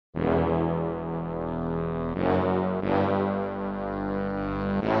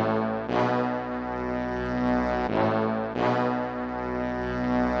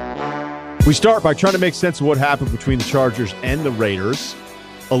We start by trying to make sense of what happened between the Chargers and the Raiders.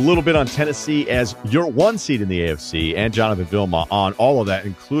 A little bit on Tennessee as your one seed in the AFC, and Jonathan Vilma on all of that,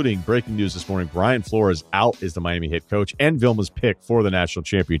 including breaking news this morning. Brian Flores out as the Miami head coach, and Vilma's pick for the national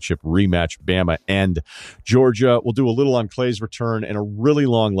championship rematch, Bama and Georgia. We'll do a little on Klay's return and a really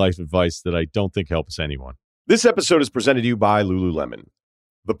long life advice that I don't think helps anyone. This episode is presented to you by Lululemon.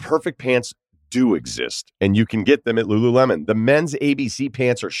 The perfect pants do exist, and you can get them at Lululemon. The men's ABC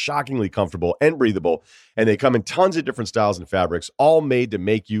pants are shockingly comfortable and breathable, and they come in tons of different styles and fabrics, all made to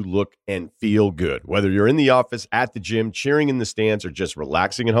make you look and feel good. Whether you're in the office, at the gym, cheering in the stands, or just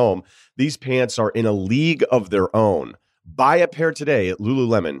relaxing at home, these pants are in a league of their own. Buy a pair today at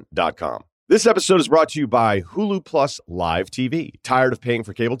Lululemon.com. This episode is brought to you by Hulu Plus Live TV. Tired of paying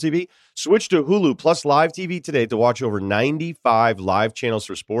for cable TV? Switch to Hulu Plus Live TV today to watch over 95 live channels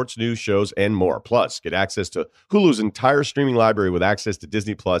for sports, news, shows, and more. Plus, get access to Hulu's entire streaming library with access to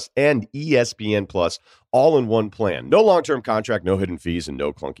Disney Plus and ESPN Plus all in one plan. No long-term contract, no hidden fees, and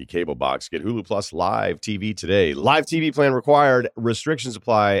no clunky cable box. Get Hulu Plus Live TV today. Live TV plan required. Restrictions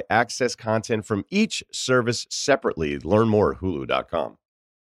apply. Access content from each service separately. Learn more at Hulu.com.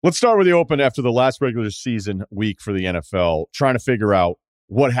 Let's start with the open after the last regular season week for the NFL, trying to figure out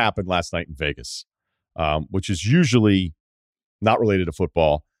what happened last night in Vegas, which is usually not related to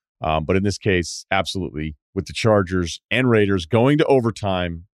football, but in this case, absolutely, with the Chargers and Raiders going to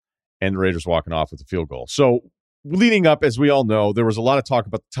overtime and the Raiders walking off with a field goal. So leading up, as we all know, there was a lot of talk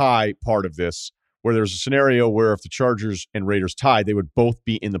about the tie part of this, where there's a scenario where if the Chargers and Raiders tied, they would both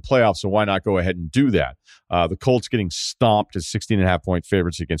be in the playoffs, so why not go ahead and do that? The Colts getting stomped as 16.5-point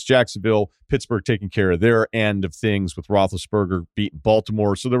favorites against Jacksonville, Pittsburgh taking care of their end of things with Roethlisberger beating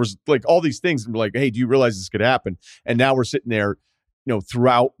Baltimore. So there was like all these things, and we're like, hey, do you realize this could happen? And now we're sitting there,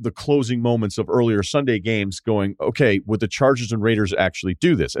 throughout the closing moments of earlier Sunday games going, okay, would the Chargers and Raiders actually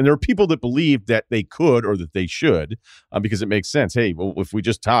do this? And there are people that believe that they could or that they should because it makes sense. Hey, well, if we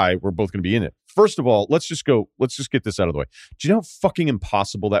just tie, we're both going to be in it. First of all, let's just get this out of the way. Do you know how fucking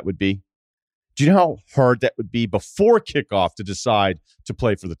impossible that would be? Do you know how hard that would be before kickoff to decide to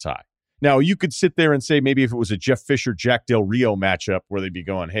play for the tie? Now, you could sit there and say maybe if it was a Jeff Fisher, Jack Del Rio matchup where they'd be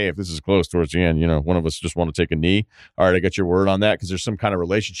going, hey, if this is close towards the end, one of us just want to take a knee. All right, I got your word on that because there's some kind of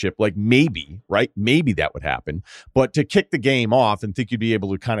relationship. Like maybe, right? Maybe that would happen. But to kick the game off and think you'd be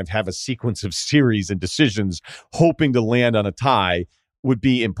able to kind of have a sequence of series and decisions hoping to land on a tie would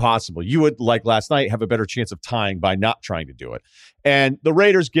be impossible. You would, like last night, have a better chance of tying by not trying to do it. And the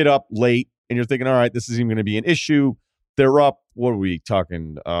Raiders get up late and you're thinking, all right, this isn't going to be an issue. They're up, what are we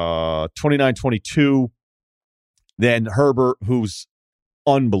talking, 29-22. Then Herbert, who's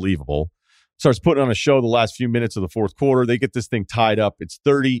unbelievable, starts putting on a show the last few minutes of the fourth quarter. They get this thing tied up. It's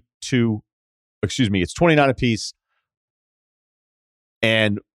 29 apiece,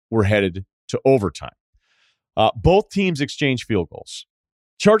 and we're headed to overtime. Both teams exchange field goals.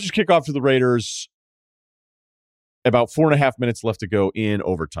 Chargers kick off to the Raiders, about 4.5 minutes left to go in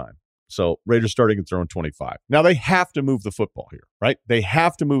overtime. So Raiders starting at their own 25. Now they have to move the football here, right? They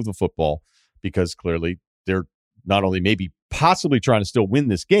have to move the football because clearly they're not only maybe possibly trying to still win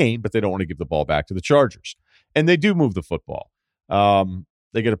this game, but they don't want to give the ball back to the Chargers. And they do move the football.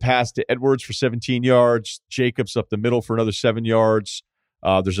 They get a pass to Edwards for 17 yards. Jacobs up the middle for another 7 yards.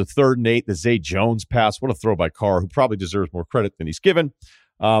 There's a 3rd and 8, the Zay Jones pass. What a throw by Carr, who probably deserves more credit than he's given.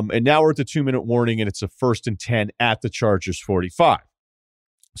 And now we're at the 2-minute warning, and it's a 1st and 10 at the Chargers 45.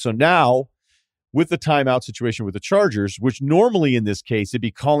 So now, with the timeout situation with the Chargers, which normally in this case, it'd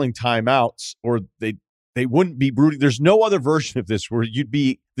be calling timeouts or they wouldn't be brooding. There's no other version of this where you'd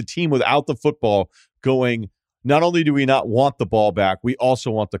be the team without the football going, not only do we not want the ball back, we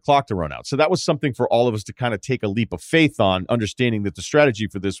also want the clock to run out. So that was something for all of us to kind of take a leap of faith on, understanding that the strategy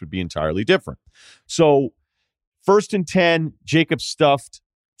for this would be entirely different. So 1st and 10, Jacobs stuffed.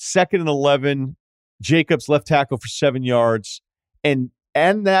 2nd and 11, Jacobs left tackle for 7 yards. And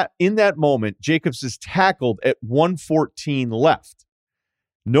that in that moment, Jacobs is tackled at 1:14 left.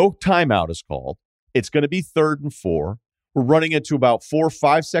 No timeout is called. It's going to be 3rd and 4. We're running into about 4 or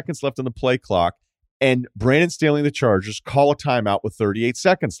 5 seconds left on the play clock. And Brandon Staley and the Chargers call a timeout with 38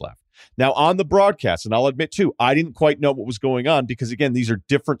 seconds left. Now, on the broadcast, and I'll admit, too, I didn't quite know what was going on because, again, these are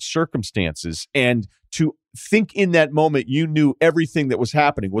different circumstances. And to think in that moment, you knew everything that was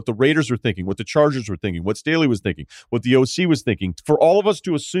happening, what the Raiders were thinking, what the Chargers were thinking, what Staley was thinking, what the OC was thinking. For all of us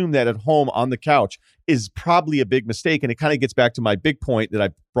to assume that at home on the couch is probably a big mistake. And it kind of gets back to my big point that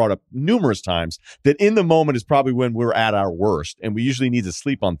I brought up numerous times, that in the moment is probably when we're at our worst. And we usually need to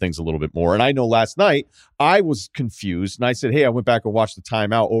sleep on things a little bit more. And I know last night I was confused. And I said, hey, I went back and watched the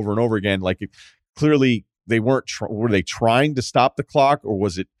timeout over and over again. Like, clearly they weren't, were they trying to stop the clock, or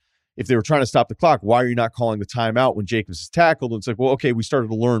was it if they were trying to stop the clock, why are you not calling the timeout when Jacobs is tackled? And it's like, well, okay, we started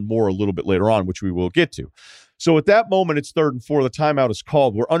to learn more a little bit later on, which we will get to. So at that moment, it's 3rd and 4. The timeout is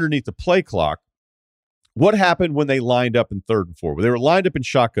called. We're underneath the play clock. What happened when they lined up in 3rd and 4? Well, they were lined up in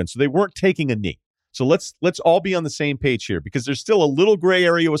shotgun, so they weren't taking a knee. So let's all be on the same page here, because there's still a little gray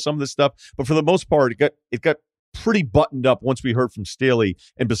area with some of this stuff, but for the most part, it got pretty buttoned up once we heard from Staley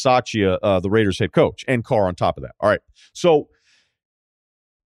and Bisaccia, the Raiders head coach, and Carr on top of that. All right, so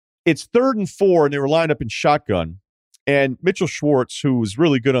it's 3rd and 4, and they were lined up in shotgun. And Mitchell Schwartz, who was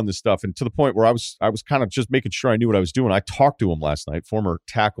really good on this stuff, and to the point where I was kind of just making sure I knew what I was doing. I talked to him last night, former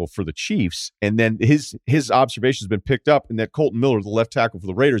tackle for the Chiefs, and then his observation has been picked up. And that Colton Miller, the left tackle for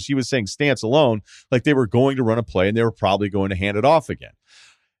the Raiders, he was saying stance alone, like they were going to run a play and they were probably going to hand it off again.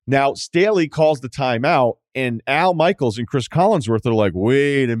 Now Staley calls the timeout, and Al Michaels and Chris Collinsworth are like,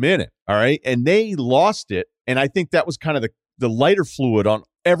 "Wait a minute, all right," and they lost it. And I think that was kind of the lighter fluid on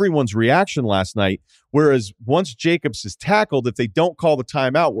everyone's reaction last night. Whereas once Jacobs is tackled, if they don't call the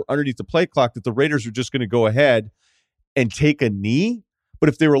timeout, we're underneath the play clock, that the Raiders are just going to go ahead and take a knee. But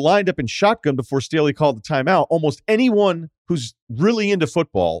if they were lined up in shotgun before Staley called the timeout, almost anyone who's really into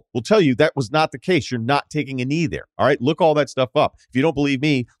football will tell you that was not the case. You're not taking a knee there. All right, look all that stuff up. If you don't believe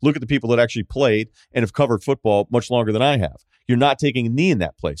me, look at the people that actually played and have covered football much longer than I have. You're not taking a knee in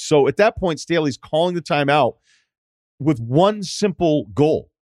that place. So at that point, Staley's calling the timeout with one simple goal: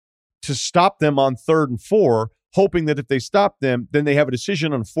 to stop them on 3rd and 4, hoping that if they stop them, then they have a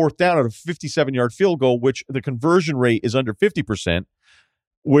decision on 4th down at a 57-yard field goal, which the conversion rate is under 50%,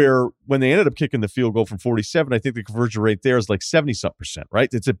 where when they ended up kicking the field goal from 47, I think the conversion rate there is like 70-something%, right?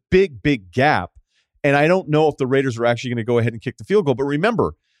 It's a big, big gap. And I don't know if the Raiders are actually going to go ahead and kick the field goal. But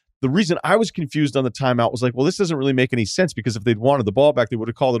remember, the reason I was confused on the timeout was like, well, this doesn't really make any sense, because if they'd wanted the ball back, they would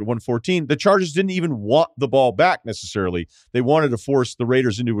have called it at 114. The Chargers didn't even want the ball back necessarily. They wanted to force the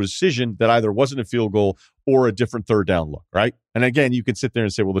Raiders into a decision that either wasn't a field goal or a different 3rd down look, right? And again, you can sit there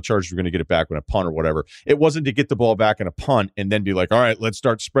and say, well, the Chargers were going to get it back on a punt or whatever. It wasn't to get the ball back in a punt and then be like, all right, let's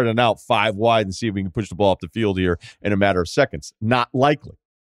start spreading out 5 wide and see if we can push the ball up the field here in a matter of seconds. Not likely.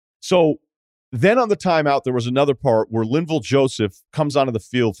 So then on the timeout, there was another part where Linval Joseph comes onto the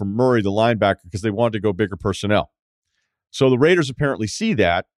field from Murray, the linebacker, because they wanted to go bigger personnel. So the Raiders apparently see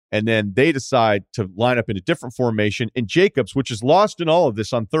that, and then they decide to line up in a different formation. And Jacobs, which is lost in all of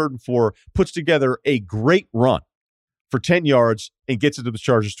this on 3rd and 4, puts together a great run for 10 yards and gets it to the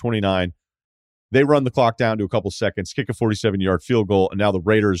Chargers 29. They run the clock down to a couple seconds, kick a 47-yard field goal, and now the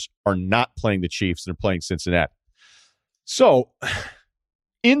Raiders are not playing the Chiefs, they're playing Cincinnati. So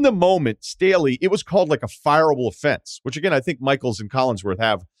in the moment, Staley, it was called like a fireable offense, which again, I think Michaels and Collinsworth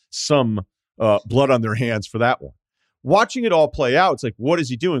have some blood on their hands for that one. Watching it all play out, it's like, what is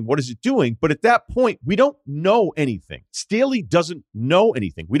he doing? What is he doing? But at that point, we don't know anything. Staley doesn't know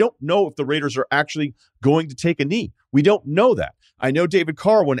anything. We don't know if the Raiders are actually going to take a knee. We don't know that. I know David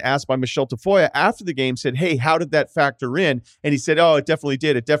Carr, when asked by Michelle Tafoya after the game, said, hey, how did that factor in? And he said, oh, it definitely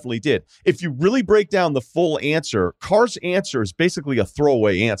did. It definitely did. If you really break down the full answer, Carr's answer is basically a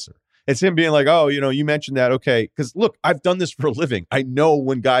throwaway answer. It's him being like, oh, you mentioned that. Okay. Because look, I've done this for a living. I know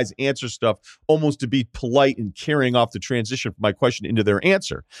when guys answer stuff almost to be polite and carrying off the transition from my question into their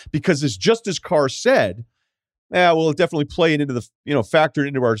answer. Because it's just as Carr said, we'll definitely play it into the, factor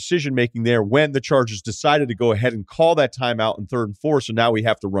into our decision-making there when the Chargers decided to go ahead and call that timeout in 3rd and 4. So now we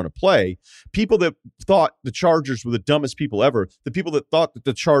have to run a play. People that thought the Chargers were the dumbest people ever, the people that thought that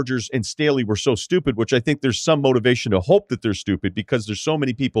the Chargers and Staley were so stupid, which I think there's some motivation to hope that they're stupid, because there's so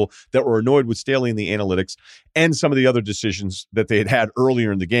many people that were annoyed with Staley and the analytics and some of the other decisions that they had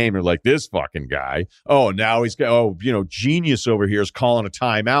earlier in the game. They're like, this fucking guy, now he's got, genius over here is calling a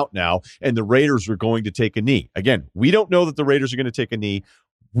timeout now, and the Raiders were going to take a knee. Again, we don't know that the Raiders are going to take a knee.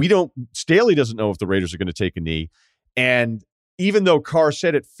 Staley doesn't know if the Raiders are going to take a knee. And even though Carr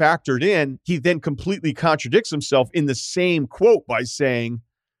said it factored in, he then completely contradicts himself in the same quote by saying,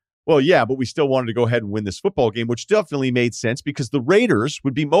 well, yeah, but we still wanted to go ahead and win this football game, which definitely made sense because the Raiders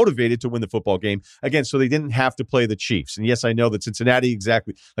would be motivated to win the football game again, so they didn't have to play the Chiefs. And yes, I know that Cincinnati,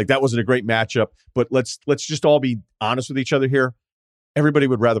 exactly, like that wasn't a great matchup, but let's just all be honest with each other here. Everybody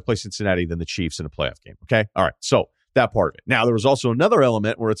would rather play Cincinnati than the Chiefs in a playoff game. Okay. All right. So that part of it. Now, there was also another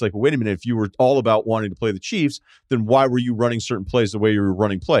element where it's like, wait a minute, if you were all about wanting to play the Chiefs, then why were you running certain plays the way you were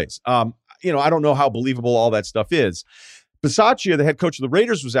running plays? I don't know how believable all that stuff is. Bisaccia, the head coach of the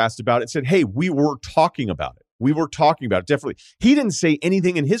Raiders, was asked about it and said, hey, we were talking about it. We were talking about it. Definitely. He didn't say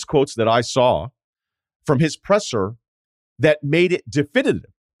anything in his quotes that I saw from his presser that made it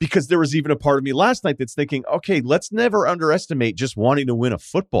definitive. Because there was even a part of me last night that's thinking, okay, let's never underestimate just wanting to win a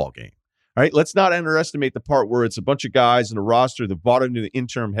football game, All right, let's not underestimate the part where it's a bunch of guys in a roster that bought into the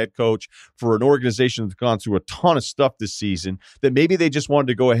interim head coach for an organization that's gone through a ton of stuff this season, that maybe they just wanted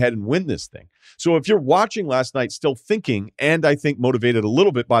to go ahead and win this thing. So if you're watching last night still thinking, and I think motivated a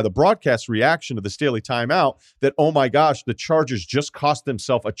little bit by the broadcast reaction to the Staley timeout, that, oh my gosh, the Chargers just cost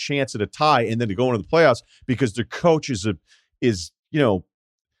themselves a chance at a tie and then to go into the playoffs because their coach is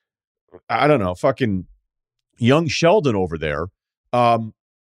I don't know, fucking young Sheldon over there,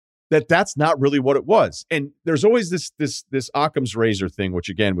 that's not really what it was. And there's always this Occam's razor thing, which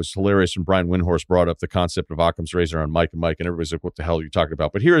again was hilarious when Brian Windhorst brought up the concept of Occam's razor on Mike and Mike, and everybody's like, what the hell are you talking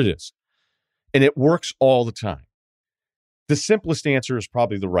about? But here it is. And it works all the time. The simplest answer is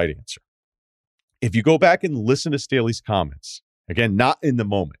probably the right answer. If you go back and listen to Staley's comments, again, not in the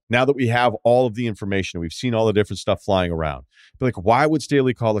moment, now that we have all of the information, we've seen all the different stuff flying around, but like, why would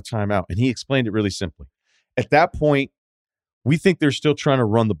Staley call a timeout? And he explained it really simply. At that point, we think they're still trying to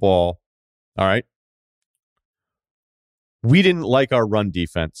run the ball. All right. We didn't like our run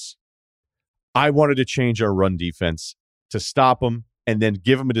defense. I wanted to change our run defense to stop them and then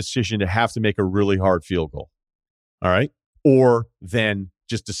give them a decision to have to make a really hard field goal. All right. Or then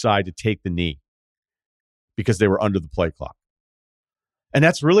just decide to take the knee because they were under the play clock. And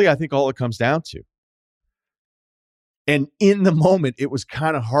that's really, I think, all it comes down to. And in the moment, it was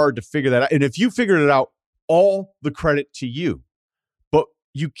kind of hard to figure that out. And if you figured it out, all the credit to you. But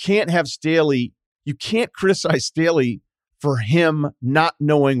you can't have Staley, you can't criticize Staley for him not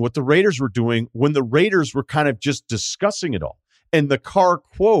knowing what the Raiders were doing when the Raiders were kind of just discussing it all. And the Carr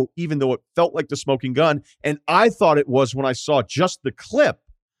quote, even though it felt like the smoking gun, and I thought it was when I saw just the clip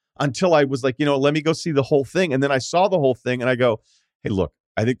until I was like, let me go see the whole thing. And then I saw the whole thing and I go, hey, look,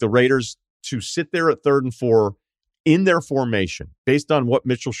 I think the Raiders to sit there at 3rd and 4 in their formation, based on what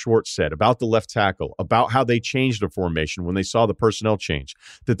Mitchell Schwartz said about the left tackle, about how they changed the formation when they saw the personnel change,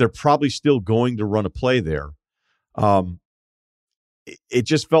 that they're probably still going to run a play there. It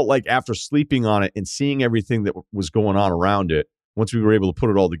just felt like after sleeping on it and seeing everything that was going on around it, once we were able to put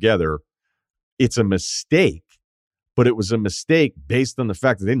it all together, it's a mistake, but it was a mistake based on the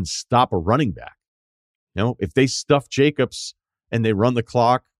fact that they didn't stop a running back. If they stuff Jacobs and they run the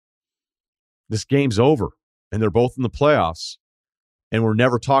clock, this game's over. And they're both in the playoffs, and we're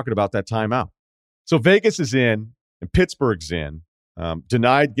never talking about that timeout. So Vegas is in, and Pittsburgh's in.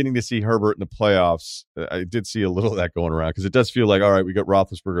 Denied getting to see Herbert in the playoffs. I did see a little of that going around because it does feel like, all right, we got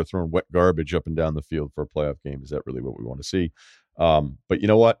Roethlisberger throwing wet garbage up and down the field for a playoff game. Is that really what we want to see? But you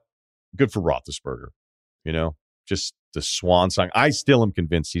know what? Good for Roethlisberger. Just the swan song. I still am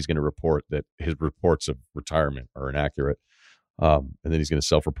convinced he's going to report that his reports of retirement are inaccurate. And then he's going to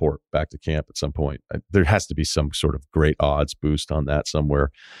self-report back to camp at some point. There has to be some sort of great odds boost on that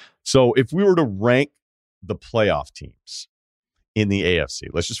somewhere. So if we were to rank the playoff teams in the AFC,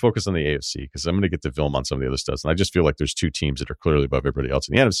 let's just focus on the AFC because I'm going to get to Vilma on some of the other stuff. And I just feel like there's 2 teams that are clearly above everybody else.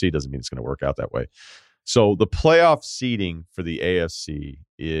 In the NFC doesn't mean it's going to work out that way. So the playoff seeding for the AFC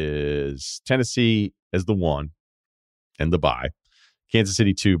is Tennessee as the 1 and the bye. Kansas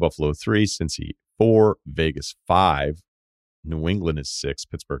City 2, Buffalo 3, Cincy 4, Vegas 5. New England is 6.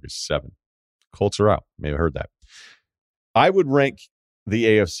 Pittsburgh is 7. Colts are out. May have heard that. I would rank the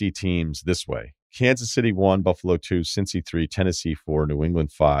AFC teams this way. Kansas City 1, Buffalo 2, Cincy 3, Tennessee 4, New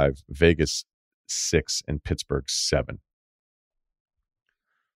England 5, Vegas 6, and Pittsburgh 7.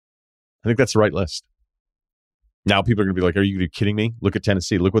 I think that's the right list. Now people are going to be like, are you kidding me? Look at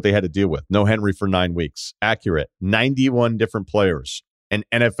Tennessee. Look what they had to deal with. No Henry for 9 weeks. Accurate. 91 different players. An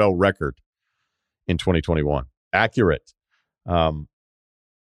NFL record in 2021. Accurate.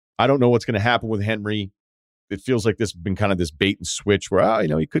 I don't know what's going to happen with Henry. It feels like this has been kind of this bait and switch where,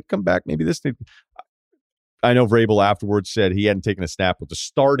 he could come back. Maybe this thing. I know Vrabel afterwards said he hadn't taken a snap with the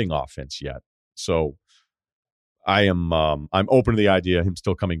starting offense yet. So I'm open to the idea of him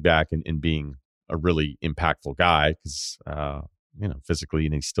still coming back and being a really impactful guy because, physically,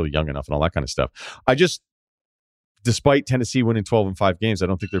 and he's still young enough and all that kind of stuff. Despite Tennessee winning 12-5 games, I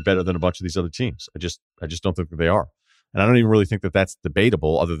don't think they're better than a bunch of these other teams. I just don't think that they are. And I don't even really think that that's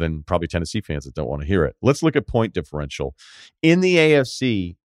debatable other than probably Tennessee fans that don't want to hear it. Let's look at point differential. In the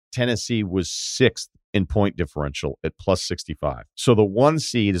AFC, Tennessee was 6th in point differential at plus 65. So the 1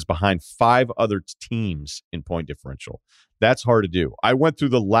 seed is behind 5 other teams in point differential. That's hard to do. I went through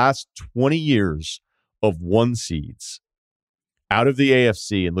the last 20 years of 1 seeds out of the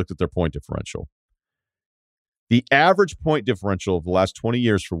AFC and looked at their point differential. The average point differential of the last 20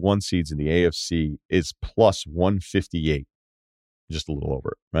 years for 1 seeds in the AFC is plus 158. Just a little over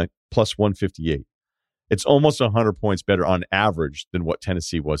it, right? Plus 158. It's almost 100 points better on average than what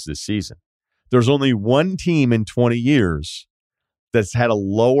Tennessee was this season. There's only 1 team in 20 years that's had a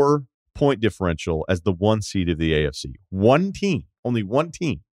lower point differential as the 1 seed of the AFC. One team, only one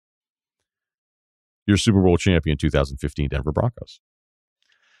team. Your Super Bowl champion 2015 Denver Broncos.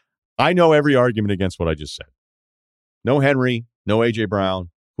 I know every argument against what I just said. No Henry, no A.J. Brown,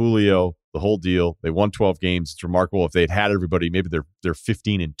 Julio, the whole deal. They won 12 games. It's remarkable. If they'd had everybody, maybe they're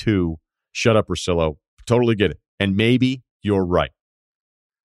 15-2. Shut up, Russillo. Totally get it. And maybe you're right.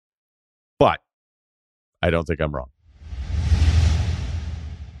 But I don't think I'm wrong.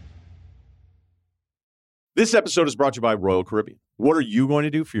 This episode is brought to you by Royal Caribbean. What are you going to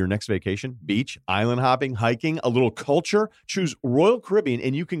do for your next vacation? Beach, island hopping, hiking, a little culture? Choose Royal Caribbean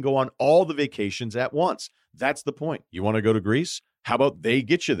and you can go on all the vacations at once. That's the point. You want to go to Greece? How about they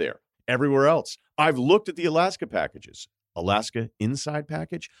get you there? Everywhere else. I've looked at the Alaska packages. Alaska Inside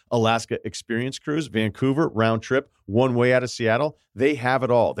Package, Alaska Experience Cruise, Vancouver, round trip, one way out of Seattle. They have it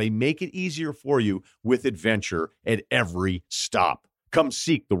all. They make it easier for you with adventure at every stop. Come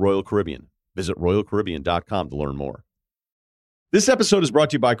seek the Royal Caribbean. Visit RoyalCaribbean.com to learn more. This episode is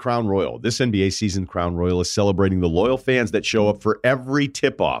brought to you by Crown Royal. This NBA season, Crown Royal is celebrating the loyal fans that show up for every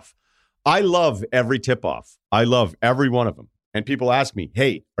tip-off. I love every tip-off. I love every one of them. And people ask me,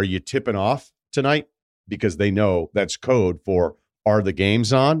 hey, are you tipping off tonight? Because they know that's code for, are the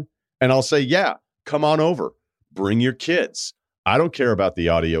games on? And I'll say, yeah, come on over. Bring your kids. I don't care about the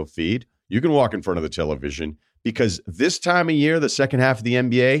audio feed. You can walk in front of the television because this time of year, the second half of the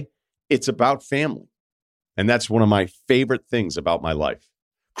NBA, it's about family. And that's one of my favorite things about my life.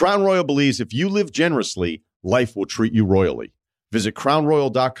 Crown Royal believes if you live generously, life will treat you royally. Visit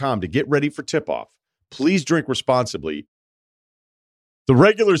crownroyal.com to get ready for tip-off. Please drink responsibly. The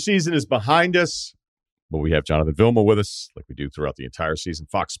regular season is behind us, but we have Jonathan Vilma with us, like we do throughout the entire season.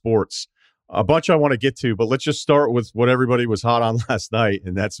 Fox Sports. A bunch I want to get to, but let's just start with what everybody was hot on last night,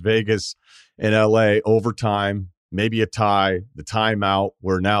 and that's Vegas and LA overtime. Maybe a tie, the timeout,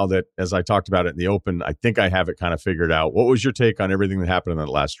 where now that, as I talked about it in the open, I think I have it kind of figured out. What was your take on everything that happened in that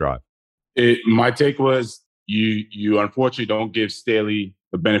last drive? My take was you unfortunately don't give Staley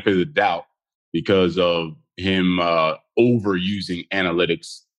the benefit of the doubt because of him overusing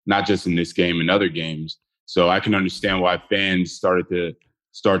analytics, not just in this game, in other games. So I can understand why fans start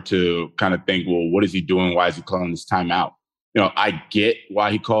to kind of think, well, what is he doing? Why is he calling this timeout? I get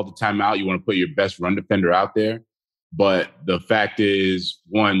why he called the timeout. You want to put your best run defender out there. But the fact is,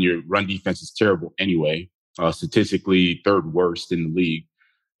 one, your run defense is terrible anyway, statistically third worst in the league.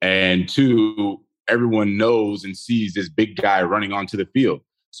 And two, everyone knows and sees this big guy running onto the field.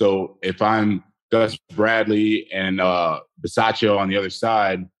 So if I'm Gus Bradley and Bisaccio on the other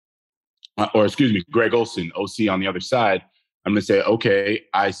side, Greg Olsen, OC on the other side, I'm going to say, okay,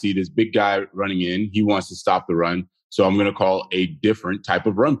 I see this big guy running in. He wants to stop the run. So I'm going to call a different type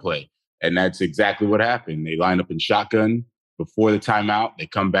of run play. And that's exactly what happened. They line up in shotgun before the timeout. They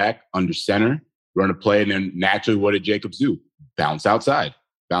come back under center, run a play, and then naturally, what did Jacobs do? Bounce outside,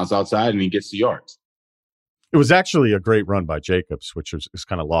 and he gets the yards. It was actually a great run by Jacobs, which is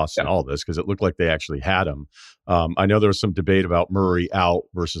kind of lost in all this because it looked like they actually had him. I know there was some debate about Murray out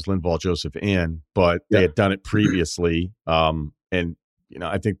versus Linval Joseph in, but they had done it previously. And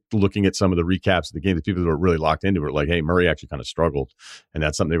I think looking at some of the recaps of the game, the people that were really locked into it were like, hey, Murray actually kind of struggled, and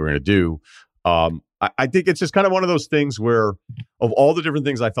that's something they were going to do. I think it's just kind of one of those things where of all the different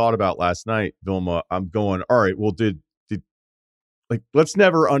things I thought about last night, Vilma, I'm going, all right, well, let's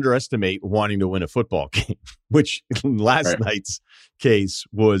never underestimate wanting to win a football game, which in last night's case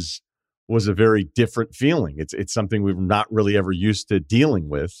was a very different feeling. It's something we've not really ever used to dealing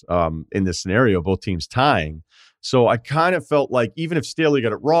with in this scenario, both teams tying. So I kind of felt like even if Staley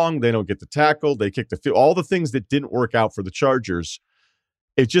got it wrong, they don't get the tackle, they kick the field, all the things that didn't work out for the Chargers,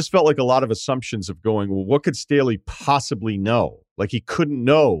 it just felt like a lot of assumptions of going, well, what could Staley possibly know? Like he couldn't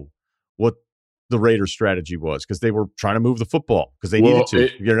know what the Raiders' strategy was because they were trying to move the football because they needed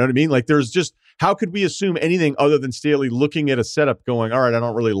to. You know what I mean? Like there's just, how could we assume anything other than Staley looking at a setup going, all right, I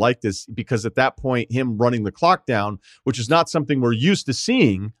don't really like this, because at that point, him running the clock down, which is not something we're used to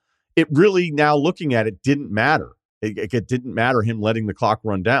seeing, it really, now looking at it, didn't matter. It didn't matter him letting the clock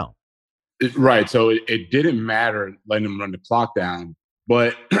run down. Right. So it didn't matter letting him run the clock down,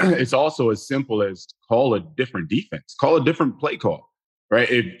 but it's also as simple as call a different defense, call a different play call, right?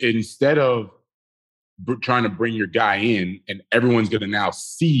 Instead of trying to bring your guy in and everyone's going to now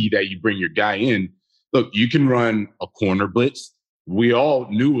see that you bring your guy in, look, you can run a corner blitz. We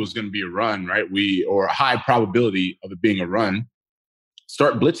all knew it was going to be a run, right? Or a high probability of it being a run.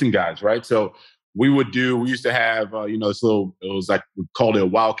 Start blitzing guys, right? So we used to have, this it was like, we called it a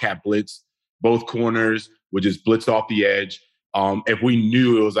wildcat blitz. Both corners would just blitz off the edge. if we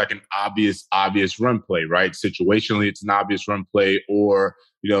knew it was like an obvious run play, right? Situationally, it's an obvious run play, or,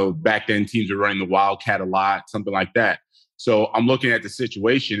 back then teams were running the Wildcat a lot, something like that. So I'm looking at the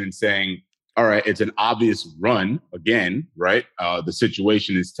situation and saying, all right, it's an obvious run again, right? The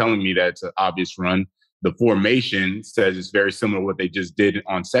situation is telling me that it's an obvious run. The formation says it's very similar to what they just did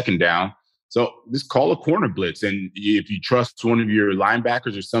on second down. So just call a corner blitz. And if you trust one of your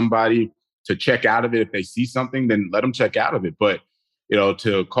linebackers or somebody to check out of it, if they see something, then let them check out of it. But,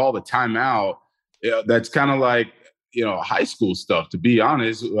 to call the timeout, that's kind of like, high school stuff, to be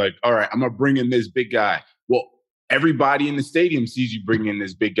honest. Like, all right, I'm going to bring in this big guy. Well, everybody in the stadium sees you bring in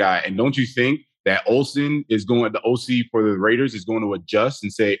this big guy. And don't you think that the OC for the Raiders is going to adjust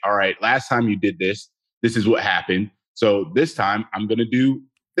and say, all right, last time you did this is what happened. So this time I'm going to do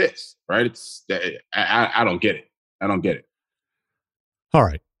this, right? I don't get it. I don't get it. All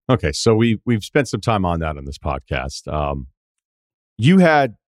right. Okay. So we've spent some time on that on this podcast. You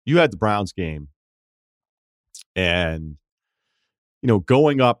had the Browns game, and,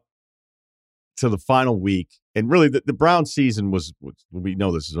 going up to the final week, and really the Browns season was, we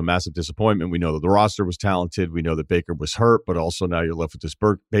know this is a massive disappointment. We know that the roster was talented. We know that Baker was hurt, but also now you're left with this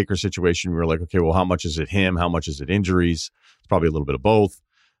Baker situation. We were like, okay, well, how much is it him? How much is it injuries? It's probably a little bit of both.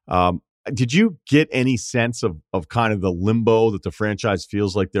 Did you get any sense of kind of the limbo that the franchise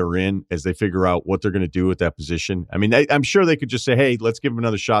feels like they're in as they figure out what they're going to do with that position? I mean, I'm sure they could just say, hey, let's give them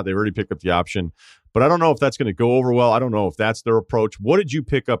another shot. They already picked up the option, but I don't know if that's going to go over well. I don't know if that's their approach. What did you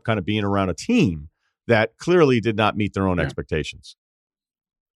pick up kind of being around a team that clearly did not meet their own expectations?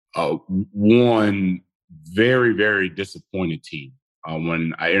 One very, very disappointed team.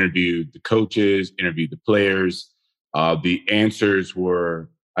 When I interviewed the coaches, interviewed the players, the answers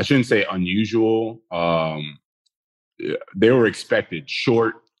were, I shouldn't say unusual. They were expected.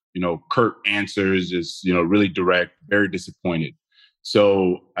 Short, curt answers, is, really direct, very disappointed.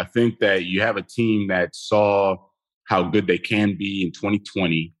 So I think that you have a team that saw how good they can be in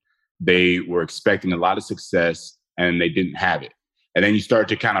 2020. They were expecting a lot of success and they didn't have it. And then you start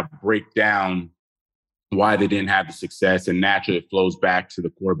to kind of break down why they didn't have the success, and naturally it flows back to the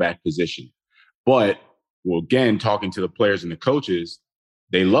quarterback position. But, well, again, talking to the players and the coaches,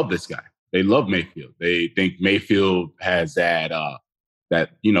 they love this guy. They love Mayfield. They think Mayfield has that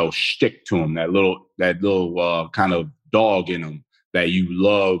shtick to him, that little kind of dog in him that you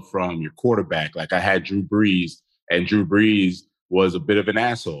love from your quarterback. Like I had Drew Brees, and Drew Brees was a bit of an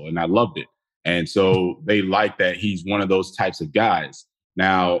asshole, and I loved it. And so they like that he's one of those types of guys.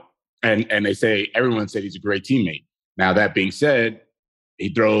 Now, and they say, everyone said he's a great teammate. Now, that being said, he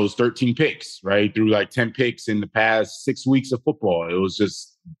throws 13 picks, right? He threw like 10 picks in the past 6 weeks of football. It was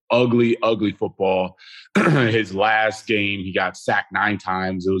just ugly, ugly football. His last game, he got sacked 9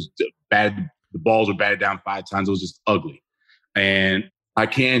 times. It was bad. The balls were batted down 5 times. It was just ugly. And I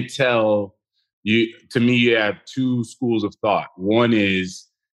can't tell you, to me, you have 2 schools of thought. One is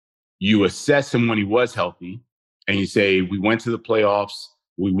you assess him when he was healthy and you say, we went to the playoffs.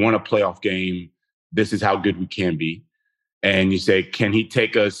 We won a playoff game. This is how good we can be. And you say, can he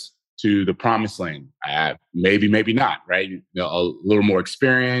take us to the promised land? Maybe, maybe not, right? A little more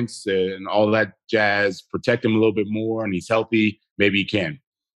experience and all that jazz, protect him a little bit more, and he's healthy, maybe he can.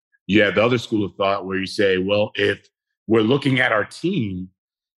 You have the other school of thought where you say, well, if we're looking at our team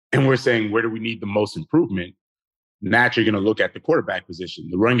and we're saying, where do we need the most improvement? Naturally, you're going to look at the quarterback position.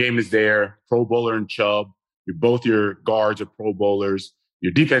 The run game is there, Pro Bowler and Chubb. Both your guards are Pro Bowlers.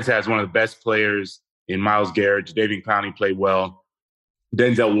 Your defense has one of the best players in Myles Garrett. Jadeveon Clowney played well.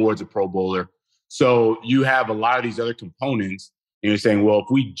 Denzel Ward's a Pro Bowler. So you have a lot of these other components, and you're saying, well, if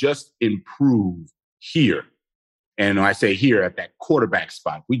we just improve here, and when I say here at that quarterback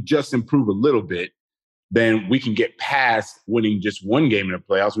spot, if we just improve a little bit, then we can get past winning just one game in the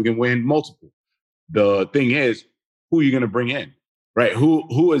playoffs. We can win multiple. The thing is, who are you going to bring in, right?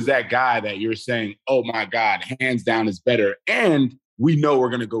 Who is that guy that you're saying, oh my God, hands down is better, and we know we're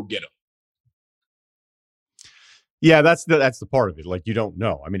going to go get him? Yeah, that's the part of it. Like, you don't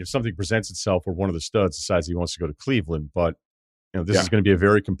know. I mean, if something presents itself where one of the studs decides he wants to go to Cleveland, but this is going to be a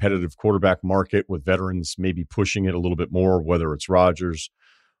very competitive quarterback market with veterans maybe pushing it a little bit more, whether it's Rodgers,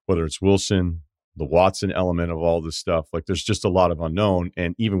 whether it's Wilson, the Watson element of all this stuff. Like, there's just a lot of unknown.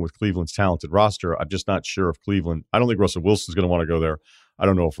 And even with Cleveland's talented roster, I'm just not sure if Cleveland, I don't think Russell Wilson's going to want to go there. I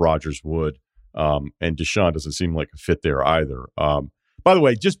don't know if Rodgers would. And Deshaun doesn't seem like a fit there either. By the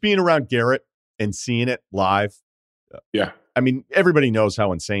way, just being around Garrett and seeing it live, yeah. I mean, everybody knows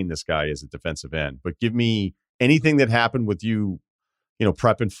how insane this guy is at defensive end, but give me anything that happened with you,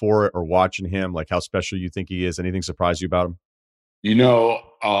 prepping for it or watching him, like how special you think he is. Anything surprise you about him?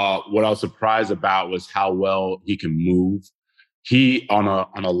 What I was surprised about was how well he can move. he on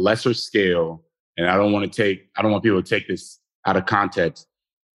a lesser scale, and I don't want people to take this out of context.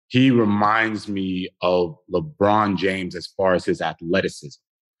 He reminds me of LeBron James as far as his athleticism,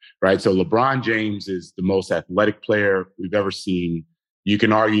 right? So LeBron James is the most athletic player we've ever seen. You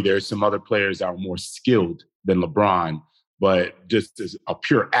can argue there's some other players that are more skilled than LeBron, but just as a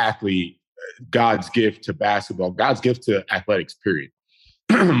pure athlete, God's gift to basketball, God's gift to athletics, period.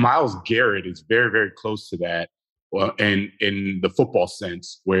 Myles Garrett is very, very close to that. Well, and in the football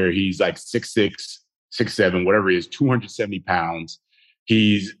sense, where he's like 6'6", 6'7", whatever he is, 270 pounds.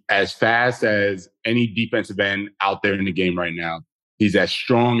 He's as fast as any defensive end out there in the game right now. He's as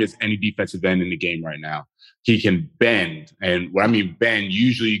strong as any defensive end in the game right now. He can bend. And what I mean bend,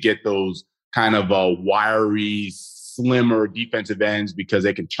 usually you get those kind of wiry, slimmer defensive ends because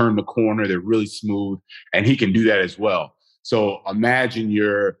they can turn the corner. They're really smooth. And he can do that as well. So imagine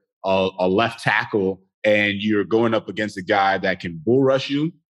you're a left tackle and you're going up against a guy that can bull rush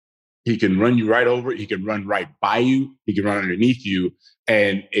you. He can run you right over. He can run right by you. He can run underneath you.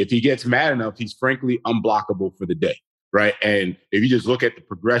 And if he gets mad enough, he's frankly unblockable for the day, right? And if you just look at the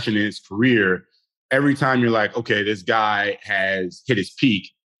progression in his career, every time you're like, okay, this guy has hit his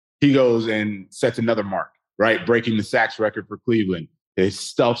peak, he goes and sets another mark, right? Breaking the sacks record for Cleveland. His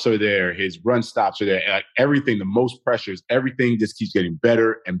stuffs are there. His run stops are there. Like everything, the most pressures, everything just keeps getting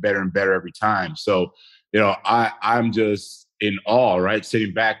better and better and better every time. So, I'm just in awe, right?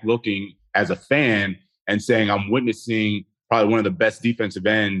 Sitting back looking as a fan and saying I'm witnessing probably one of the best defensive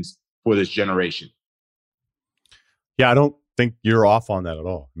ends for this generation. Yeah, I don't think you're off on that at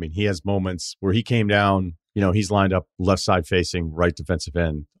all. I mean, he has moments where he came down, he's lined up left side facing right defensive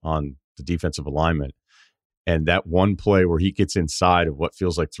end on the defensive alignment. And that one play where he gets inside of what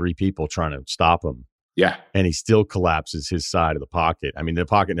feels like three people trying to stop him. Yeah. And he still collapses his side of the pocket. I mean, the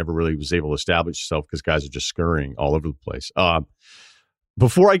pocket never really was able to establish itself because guys are just scurrying all over the place.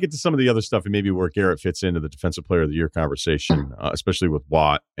 Before I get to some of the other stuff and maybe where Garrett fits into the Defensive Player of the Year conversation, especially with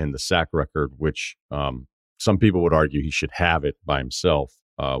Watt and the sack record, which some people would argue he should have it by himself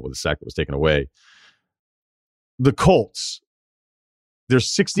with a sack that was taken away. The Colts, they're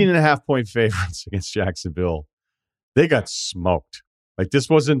 16.5-point favorites against Jacksonville. They got smoked. Like, this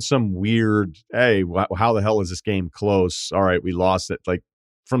wasn't some weird, hey, how the hell is this game close? All right, we lost it. Like,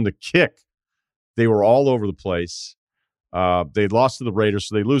 from the kick, they were all over the place. They lost to the Raiders,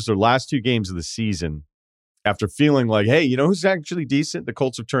 so they lose their last two games of the season after feeling like, hey, you know who's actually decent? The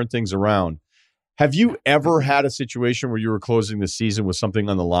Colts have turned things around. Have you ever had a situation where you were closing the season with something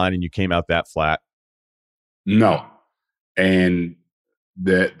on the line and you came out that flat? No. And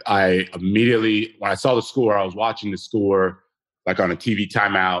that I immediately, when I saw the score, I was watching the score like on a TV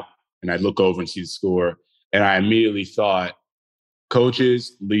timeout, and I look over and see the score, and I immediately thought,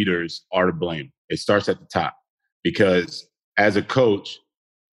 coaches, leaders are to blame. It starts at the top because as a coach,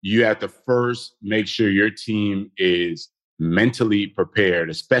 you have to first make sure your team is mentally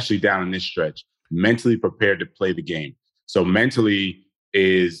prepared, especially down in this stretch, mentally prepared to play the game. So mentally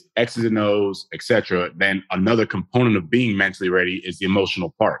is X's and O's, et cetera. Then another component of being mentally ready is the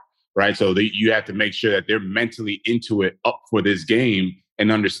emotional part, right? So you have to make sure that they're mentally into it, up for this game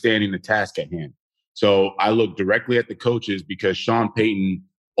and understanding the task at hand. So I look directly at the coaches because Sean Payton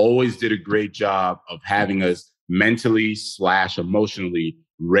always did a great job of having us mentally / emotionally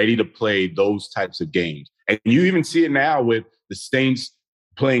ready to play those types of games. And you even see it now with the Saints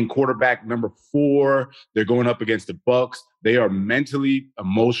playing quarterback number 4. They're going up against the Bucks. They are mentally,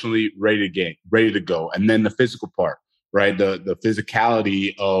 emotionally ready to go. And then the physical part, right? The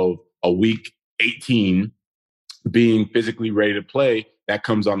physicality of a week 18 being physically ready to play, that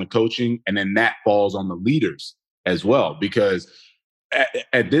comes on the coaching. And then that falls on the leaders as well. Because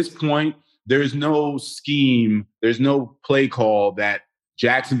at this point, there's no scheme, there's no play call that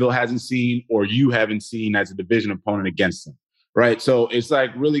Jacksonville hasn't seen or you haven't seen as a division opponent against them. Right. So it's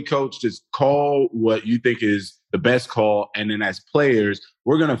like, really, coach, just call what you think is the best call. And then as players,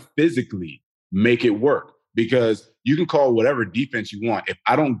 we're going to physically make it work, because you can call whatever defense you want. If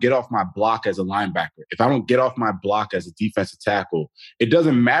I don't get off my block as a linebacker, if I don't get off my block as a defensive tackle, it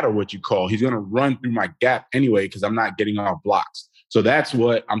doesn't matter what you call. He's going to run through my gap anyway because I'm not getting off blocks. So that's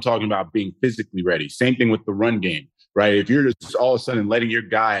what I'm talking about, being physically ready. Same thing with the run game, right? If you're just all of a sudden letting your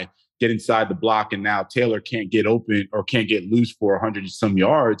guy get inside the block and now Taylor can't get open or can't get loose for 100 and some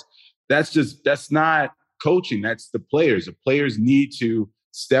yards, that's not coaching. That's the players. The players need to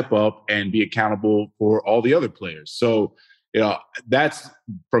step up and be accountable for all the other players. So, that's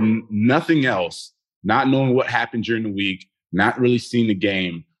from nothing else, not knowing what happened during the week, not really seeing the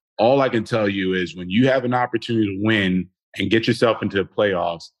game. All I can tell you is when you have an opportunity to win and get yourself into the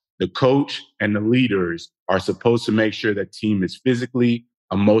playoffs, the coach and the leaders are supposed to make sure that team is physically,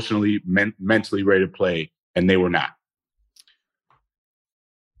 emotionally, mentally ready to play, and they were not.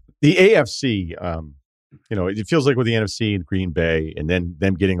 The AFC, it feels like with the NFC and Green Bay, and then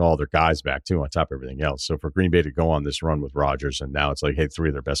them getting all their guys back too on top of everything else. So for Green Bay to go on this run with Rodgers, and now it's like, hey, 3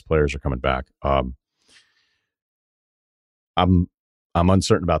 of their best players are coming back. I'm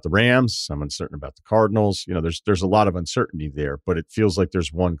uncertain about the Rams. I'm uncertain about the Cardinals. There's a lot of uncertainty there, but it feels like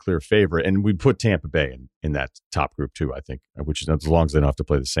there's one clear favorite. And we put Tampa Bay in that top group too, I think, which is as long as they don't have to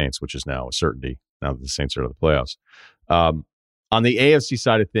play the Saints, which is now a certainty now that the Saints are out of the playoffs. On the AFC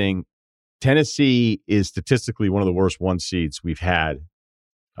side of thing, Tennessee is statistically one of the worst 1 seeds we've had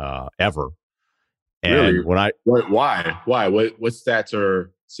ever. And really? Why? What stats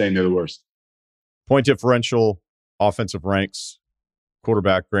are saying they're the worst? Point differential, offensive ranks,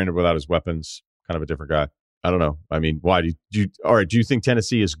 quarterback, granted without his weapons, kind of a different guy. I don't know. I mean, why do you think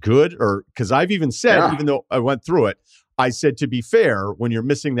Tennessee is good? Or because I've even said, even though I went through it, I said, to be fair, when you're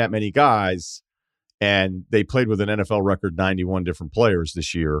missing that many guys and they played with an NFL record 91 different players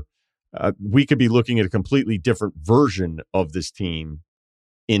this year, we could be looking at a completely different version of this team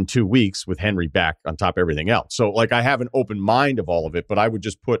in 2 weeks with Henry back on top of everything else. So I have an open mind of all of it, but I would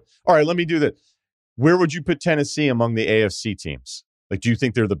just put, all right, let me do that. Where would you put Tennessee among the AFC teams? Do you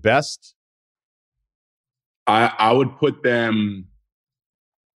think they're the best? I would put them.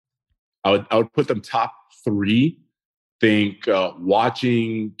 I would put them top 3. Think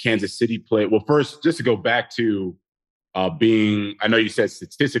watching Kansas City play. Well, first, just to go back to being, I know you said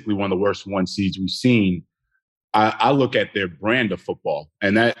statistically one of the worst 1 seeds we've seen. I look at their brand of football,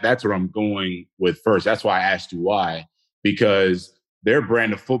 and that's what I'm going with first. That's why I asked you why, because their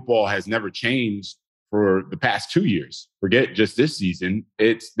brand of football has never changed for the past 2 years. Forget just this season.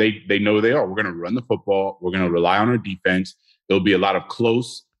 It's they know they are. We're going to run the football. We're going to rely on our defense. There'll be a lot of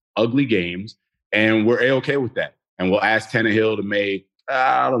close, ugly games, and we're A-okay with that. And we'll ask Tannehill to make,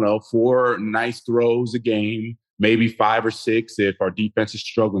 4 nice throws a game, maybe 5 or 6 if our defense is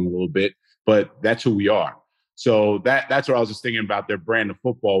struggling a little bit. But that's who we are. So that's what I was just thinking about their brand of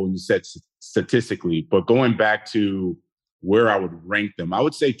football when you said statistically. But going back to where I would rank them, I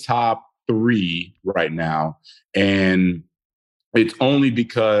would say top 3 right now. And it's only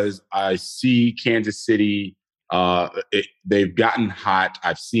because I see Kansas City, they've gotten hot.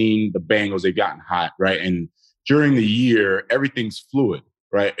 I've seen the Bengals, they've gotten hot, right? And during the year, everything's fluid,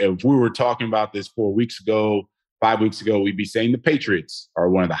 right? If we were talking about this 4 weeks ago, 5 weeks ago, we'd be saying the Patriots are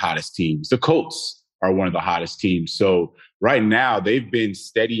one of the hottest teams. The Colts are one of the hottest teams. So right now, they've been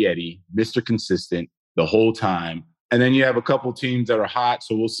steady Eddie, Mr. Consistent the whole time. And then you have a couple teams that are hot.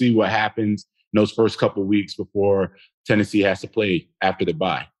 So we'll see what happens in those first couple weeks before Tennessee has to play after the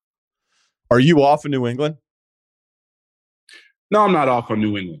bye. Are you off in New England? No, I'm not off on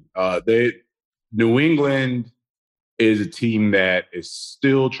New England. New England is a team that is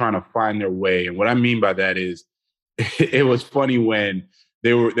still trying to find their way. And what I mean by that is it was funny when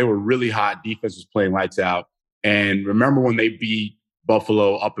they were really hot. Defense was playing lights out. And remember when they beat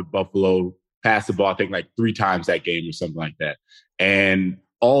Buffalo up at Buffalo, passed the ball, I think 3 times that game or something like that. And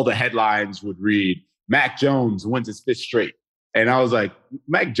all the headlines would read, Mac Jones wins his 5th straight. And I was like,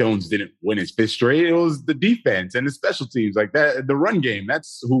 Mac Jones didn't win his 5th straight. It was the defense and the special teams like that, the run game.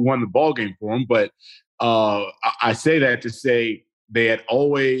 That's who won the ball game for him. But I say that to say they had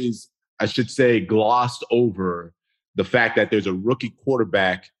always, I should say, glossed over the fact that there's a rookie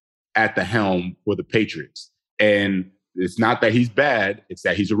quarterback at the helm for the Patriots. And it's not that he's bad, it's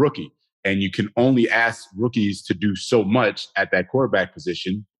that he's a rookie. And you can only ask rookies to do so much at that quarterback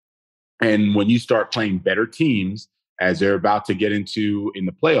position. And when you start playing better teams, as they're about to get into in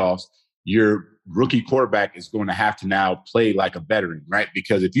the playoffs, your rookie quarterback is going to have to now play like a veteran, right?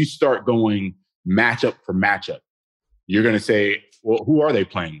 Because if you start going matchup for matchup, you're going to say, well, who are they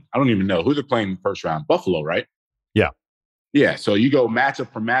playing? I don't even know who they're playing in the first round. Buffalo, right? Yeah. Yeah. So you go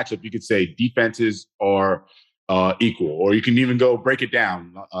matchup for matchup. You could say defenses are equal, or you can even go break it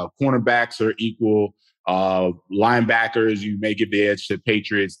down. Cornerbacks are equal. Linebackers, you may give the edge to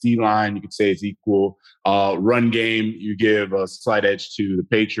Patriots. D-line, you could say it's equal. Run game, you give a slight edge to the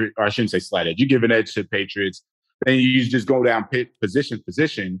Patriots. Or I shouldn't say slight edge. You give an edge to the Patriots. Then you just go down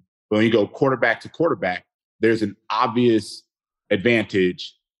position. But when you go quarterback to quarterback, there's an obvious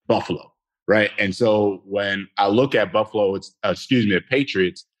advantage, Buffalo, right? And so when I look at Buffalo, the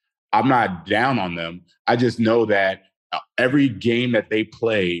Patriots, I'm not down on them. I just know that every game that they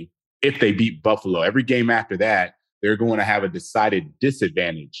play, if they beat Buffalo, every game after that, they're going to have a decided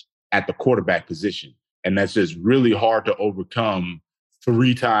disadvantage at the quarterback position. And that's just really hard to overcome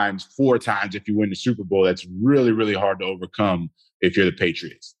 3 times, 4 times if you win the Super Bowl. That's really, really hard to overcome if you're the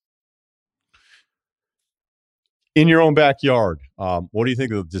Patriots. In your own backyard, what do you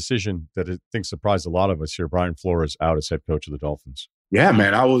think of the decision that I think surprised a lot of us here? Brian Flores out as head coach of the Dolphins. Yeah,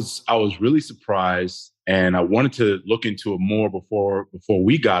 man, I was really surprised, and I wanted to look into it more before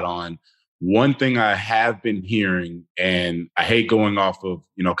we got on. One thing I have been hearing, and I hate going off of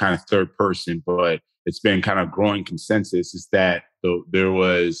kind of third person, but it's been kind of growing consensus, is that there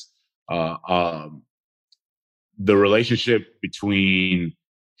was uh, um, the relationship between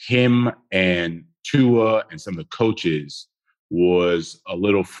him and Tua and some of the coaches was a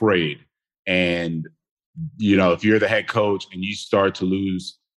little frayed. And, if you're the head coach and you start to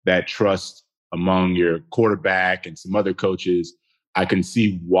lose that trust among your quarterback and some other coaches, I can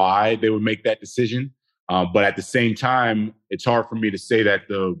see why they would make that decision. But at the same time, it's hard for me to say that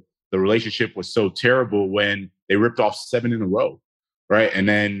the relationship was so terrible when they ripped off 7 in a row. Right. And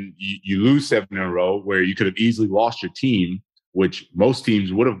then you lose 7 in a row where you could have easily lost your team, which most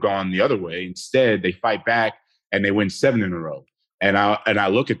teams would have gone the other way. Instead, they fight back and they win 7 in a row. And I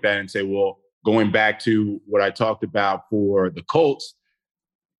look at that and say, well, going back to what I talked about for the Colts,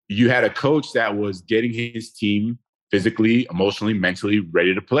 you had a coach that was getting his team physically, emotionally, mentally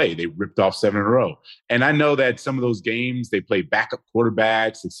ready to play. They ripped off 7 in a row. And I know that some of those games, they play backup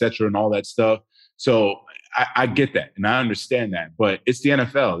quarterbacks, et cetera, and all that stuff. So I get that and I understand that, but it's the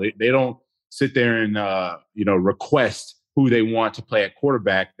NFL. They don't sit there and request who they want to play at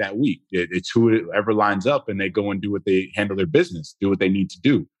quarterback that week. It's whoever lines up, and they go and do what they handle their business, do what they need to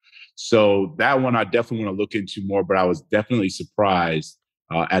do. So that one I definitely want to look into more, but I was definitely surprised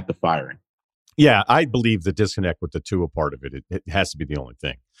at the firing. Yeah, I believe the disconnect with the Tua part of it, it has to be the only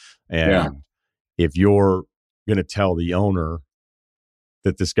thing. And if you're going to tell the owner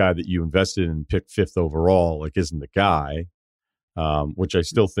that this guy that you invested in and picked 5th overall, isn't the guy, which I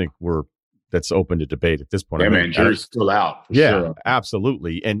still think that's open to debate at this point. Yeah, man, jury's still out. For sure.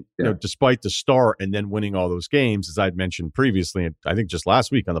 Absolutely. And despite the start and then winning all those games, as I'd mentioned previously, and I think just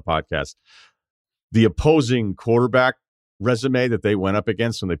last week on the podcast, the opposing quarterback resume that they went up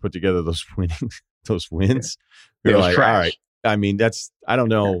against when they put together those wins, you're like, all right. I mean, I don't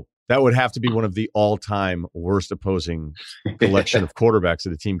know. Yeah. That would have to be one of the all-time worst opposing collection of quarterbacks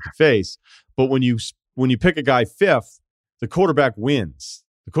that a team could face. But when you pick a guy 5th, the quarterback wins.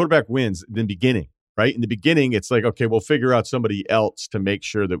 The quarterback wins in the beginning, right? In the beginning, it's like, okay, we'll figure out somebody else to make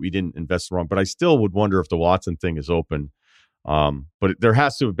sure that we didn't invest wrong. But I still would wonder if the Watson thing is open. But there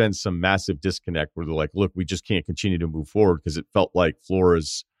has to have been some massive disconnect where they're like, look, we just can't continue to move forward, because it felt like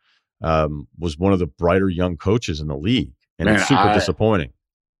Flores was one of the brighter young coaches in the league. And it's super disappointing.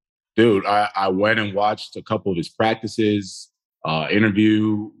 Dude, I went and watched a couple of his practices,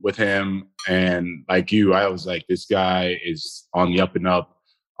 interview with him. And like you, I was like, this guy is on the up and up.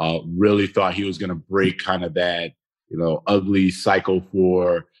 Really thought he was going to break kind of that, ugly cycle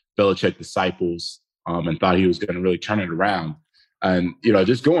for Belichick disciples, and thought he was going to really turn it around. And,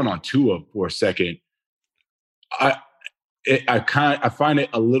 just going on Tua for a second, I find it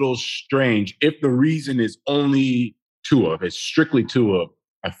a little strange. If the reason is only Tua, if it's strictly Tua,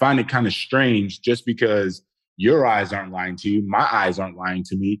 I find it kind of strange, just because your eyes aren't lying to you. My eyes aren't lying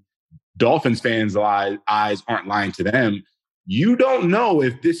to me. Dolphins fans' eyes aren't lying to them. You don't know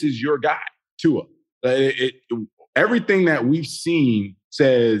if this is your guy, Tua. Everything that we've seen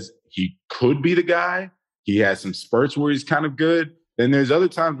says he could be the guy. He has some spurts where he's kind of good. Then there's other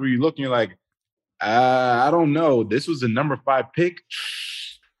times where you look and you're like, I don't know. This was a number 5 pick.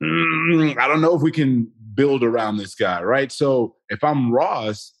 I don't know if we can build around this guy, right? So if I'm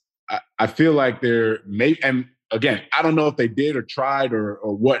Ross, I feel like there may, and again, I don't know if they did or tried or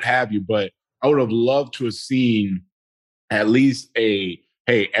what have you, but I would have loved to have seen at least hey,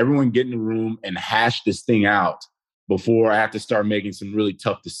 everyone get in the room and hash this thing out before I have to start making some really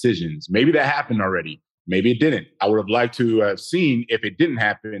tough decisions. Maybe that happened already. Maybe it didn't. I would have liked to have seen, if it didn't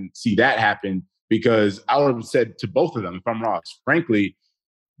happen, see that happen, because I would have said to both of them, if I'm Ross, frankly,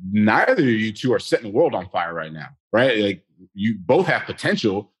 neither of you two are setting the world on fire right now, right? Like, you both have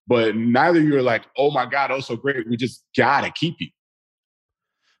potential, but neither of you are like, oh my God, oh so great, we just gotta keep you.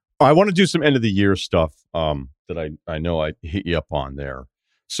 I want to do some end of the year stuff that I know I hit you up on there.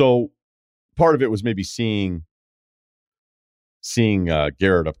 So part of it was maybe seeing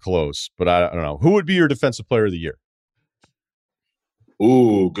Garrett up close, but I don't know. Who would be your defensive player of the year?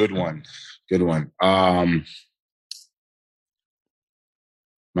 Ooh, good one. Good one.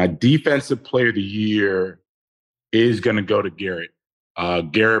 My defensive player of the year is going to go to Garrett.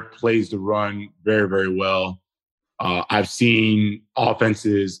 Garrett plays the run very, very well. I've seen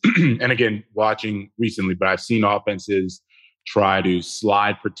offenses, and again, watching recently, but I've seen offenses try to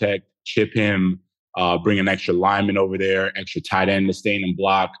slide protect, chip him, bring an extra lineman over there, extra tight end to stay in and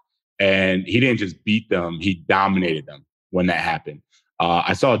block. And he didn't just beat them, he dominated them when that happened.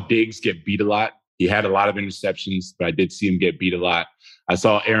 I saw Diggs get beat a lot. He had a lot of interceptions, but I did see him get beat a lot. I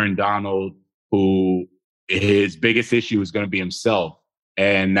saw Aaron Donald, who his biggest issue is going to be himself.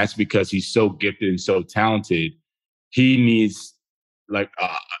 And that's because he's so gifted and so talented. He needs like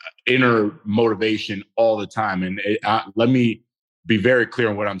inner motivation all the time. And let me be very clear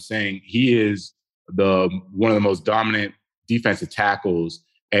on what I'm saying. He is one of the most dominant defensive tackles,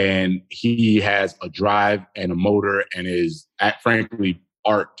 and he has a drive and a motor and is frankly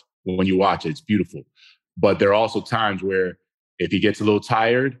art when you watch it. It's beautiful. But there are also times where if he gets a little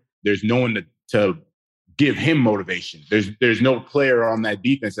tired, there's no one to give him motivation. There's no player on that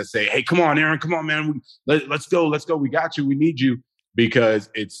defense that say, hey, come on, Aaron, come on, man. Let's go. We got you. We need you, because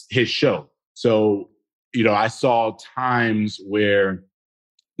it's his show. So, I saw times where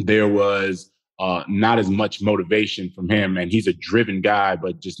there was not as much motivation from him, and he's a driven guy,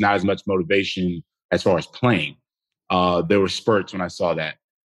 but just not as much motivation as far as playing. There were spurts when I saw that.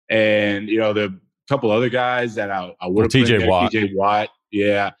 And, the couple other guys that I would have TJ Watt. TJ Watt.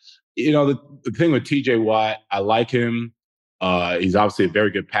 Yeah. The thing with TJ Watt, I like him. He's obviously a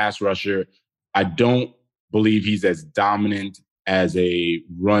very good pass rusher. I don't believe he's as dominant as a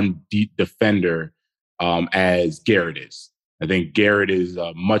run deep defender as Garrett is. I think Garrett is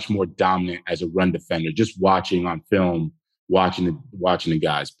much more dominant as a run defender, just watching on film, watching the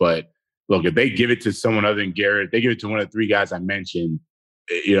guys. But look, if they give it to someone other than Garrett, they give it to one of the three guys I mentioned,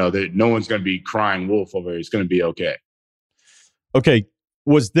 no one's going to be crying wolf over it. It's going to be okay. Okay.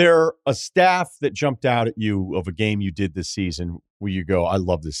 Was there a staff that jumped out at you of a game you did this season where you go, I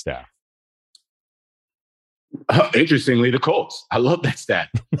love this staff? Interestingly, the Colts. I love that staff.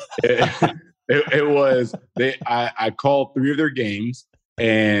 It was I called 3 of their games,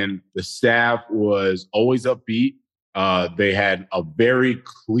 and the staff was always upbeat. They had a very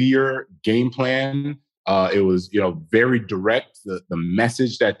clear game plan. It was very direct. The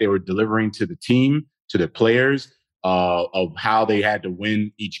message that they were delivering to the team, to the players, of how they had to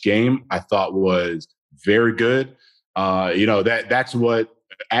win each game, I thought was very good. That's what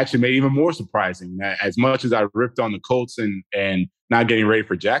actually made it even more surprising. That as much as I ripped on the Colts and not getting ready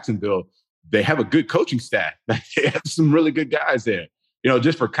for Jacksonville, they have a good coaching staff. They have some really good guys there.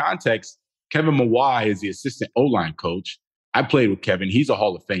 Just for context, Kevin Mawai is the assistant O-line coach. I played with Kevin. He's a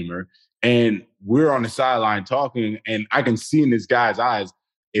Hall of Famer. And we're on the sideline talking, and I can see in this guy's eyes,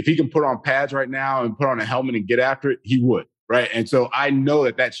 if he can put on pads right now and put on a helmet and get after it, he would, right? And so I know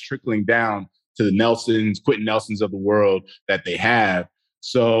that that's trickling down to the Nelsons, Quentin Nelsons of the world that they have.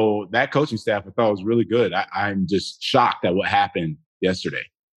 So that coaching staff I thought was really good. I'm just shocked at what happened yesterday.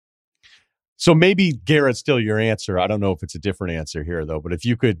 So maybe Garrett's still your answer. I don't know if it's a different answer here, though. But if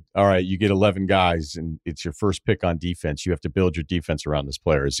you could, all right, you get 11 guys and it's your first pick on defense. You have to build your defense around this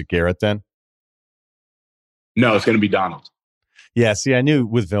player. Is it Garrett then? No, it's going to be Donald. Yeah, see, I knew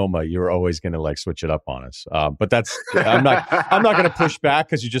with Vilma you were always going to switch it up on us, but that's I'm not going to push back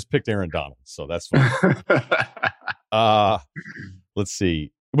because you just picked Aaron Donald, so that's fine. Let's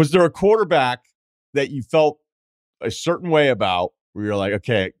see, was there a quarterback that you felt a certain way about, where you're like,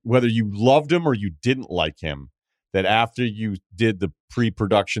 okay, whether you loved him or you didn't like him, that after you did the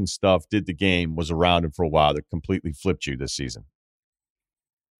pre-production stuff, did the game, was around him for a while, that completely flipped you this season?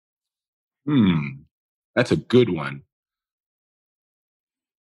 That's a good one.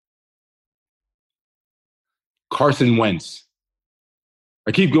 Carson Wentz.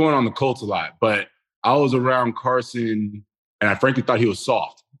 I keep going on the Colts a lot, but I was around Carson, and I frankly thought he was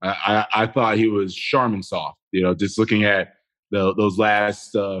soft. I thought he was Charmin soft, just looking at those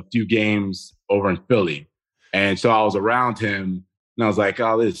last few games over in Philly. And so I was around him, and I was like,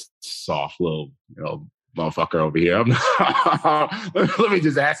 oh, this soft little motherfucker over here. Let me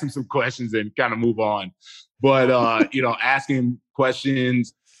just ask him some questions and kind of move on. But, asking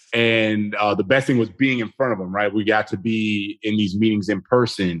questions. And the best thing was being in front of him, right? We got to be in these meetings in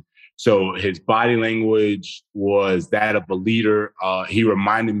person. So his body language was that of a leader. He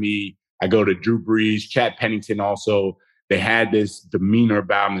reminded me, I go to Drew Brees, Chad Pennington also. They had this demeanor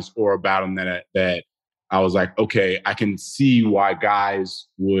about him, this aura about him that I was like, okay, I can see why guys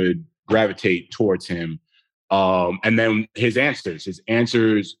would gravitate towards him. And then his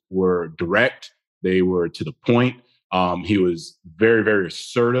answers were direct. They were to the point. He was very, very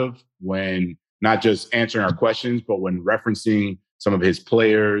assertive when not just answering our questions, but when referencing some of his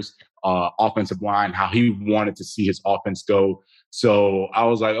players, offensive line, how he wanted to see his offense go. So I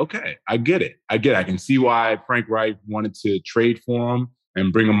was like, okay, I get it. I can see why Frank Reich wanted to trade for him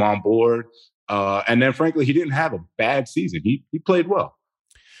and bring him on board. And then, frankly, he didn't have a bad season. He played well.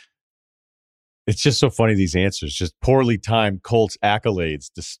 It's just so funny, these answers. Just poorly timed Colts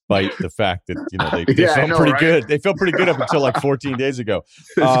accolades, despite the fact that, they I felt know, pretty right? good. They felt pretty good up until like 14 days ago.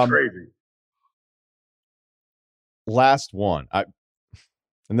 It's crazy. Last one.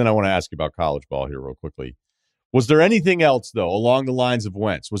 And then I want to ask you about college ball here real quickly. Was there anything else, though, along the lines of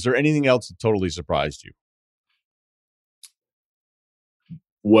Wentz? Was there anything else that totally surprised you?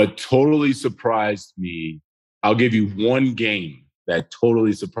 What totally surprised me, I'll give you one game that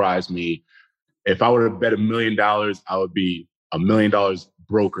totally surprised me. If I would have bet $1 million, I would be $1 million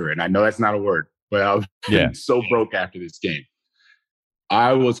broker. And I know that's not a word, but I was so broke after this game.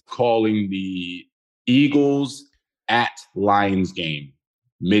 I was calling the Eagles at Lions game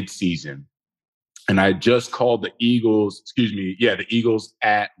mid-season. And I just called the Eagles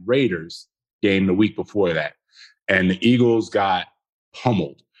at Raiders game the week before that. And the Eagles got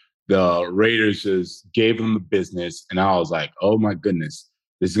pummeled. The Raiders just gave them the business. And I was like, oh my goodness,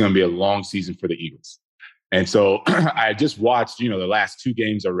 this is going to be a long season for the Eagles. And so I just watched, the last two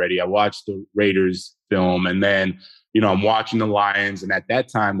games already. I watched the Raiders film, and then, I'm watching the Lions. And at that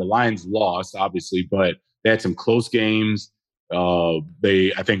time, the Lions lost, obviously, but they had some close games.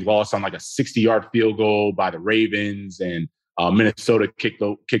 They, I think, lost on like a 60-yard field goal by the Ravens, and Minnesota kicked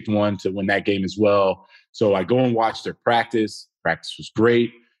one to win that game as well. So I go and watch their practice. Practice was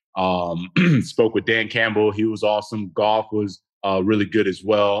great. Spoke with Dan Campbell. He was awesome. Goff was really good as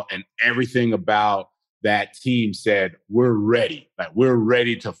well. And everything about that team said, we're ready. Like, we're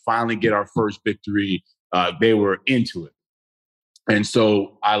ready to finally get our first victory. They were into it. And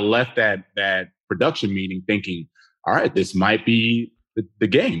so I left that production meeting thinking, all right, this might be the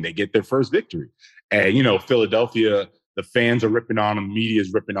game. They get their first victory. And, Philadelphia, the fans are ripping on them.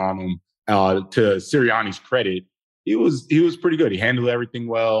 Media's ripping on them. To Sirianni's credit, he was pretty good. He handled everything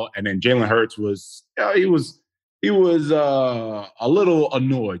well. And then Jalen Hurts was a little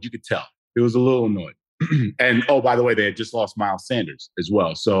annoyed. You could tell. He was a little annoyed. And, oh, by the way, they had just lost Miles Sanders as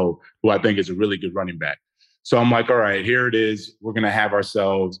well. So, who I think is a really good running back. So I'm like, all right, here it is. We're going to have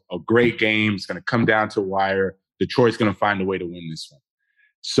ourselves a great game. It's going to come down to a wire. Detroit's going to find a way to win this one.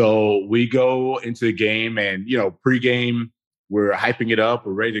 So we go into the game, and, pregame, we're hyping it up.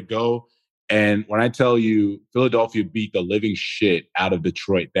 We're ready to go. And when I tell you Philadelphia beat the living shit out of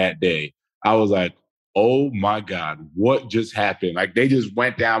Detroit that day, I was like, oh my God, what just happened? Like, they just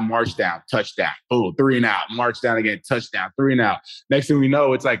went down, marched down, touchdown, oh, 3 and out, marched down again, touchdown, 3 and out. Next thing we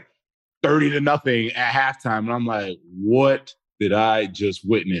know, it's like 30-0 at halftime. And I'm like, what did I just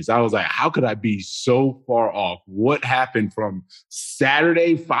witness? I was like, how could I be so far off? What happened from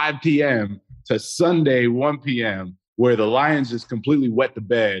Saturday 5 p.m. to Sunday 1 p.m. where the Lions just completely wet the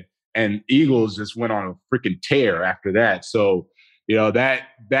bed and Eagles just went on a freaking tear after that? So,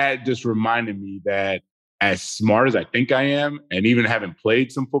 that just reminded me that as smart as I think I am, and even having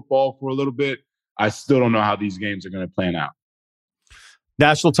played some football for a little bit, I still don't know how these games are going to plan out.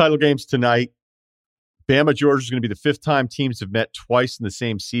 National title games tonight. Bama, Georgia is going to be the 5th time teams have met twice in the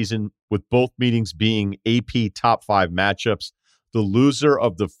same season, with both meetings being AP top 5 matchups. The loser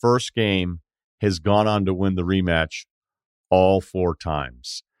of the first game has gone on to win the rematch all 4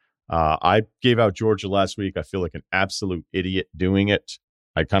 times. I gave out Georgia last week. I feel like an absolute idiot doing it.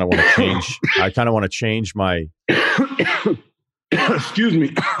 I kind of want to change. I kind of want to change my. Excuse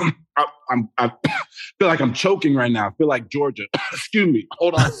me. I feel like I'm choking right now. I feel like Georgia. Excuse me.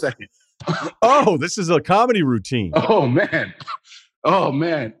 Hold on a second. Oh, this is a comedy routine. Oh man. Oh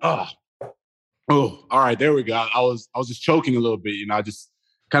man. Oh. All right. There we go. I was just choking a little bit. I just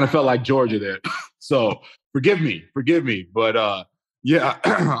kind of felt like Georgia there. So forgive me. But yeah,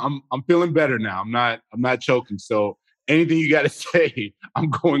 I'm feeling better now. I'm not choking. So anything you got to say,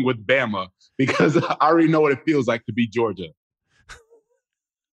 I'm going with Bama, because I already know what it feels like to be Georgia.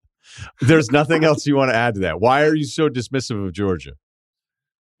 There's nothing else you want to add to that. Why are you so dismissive of Georgia?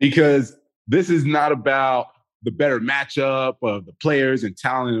 Because this is not about the better matchup of the players and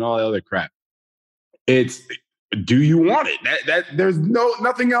talent and all that other crap. It's, do you want it? That there's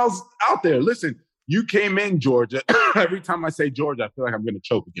nothing else out there. Listen, you came in, Georgia. Every time I say Georgia, I feel like I'm going to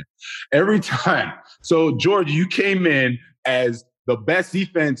choke again. Every time. So, Georgia, you came in as the best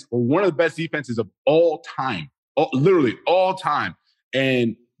defense, or one of the best defenses of all time, literally all time.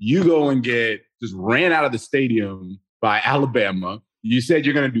 And you go and get just ran out of the stadium by Alabama. You said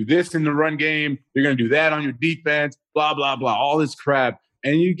you're going to do this in the run game. You're going to do that on your defense, blah, blah, blah, all this crap.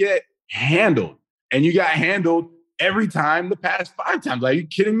 And you get handled. And you got handled every time the past 5 times. Like, are you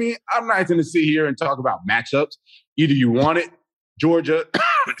kidding me? I'm not going to sit here and talk about matchups. Either you want it, Georgia,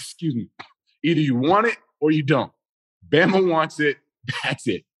 excuse me. Either you want it or you don't. Bama wants it. That's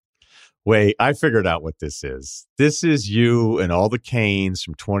it. Wait, I figured out what this is. This is you and all the Canes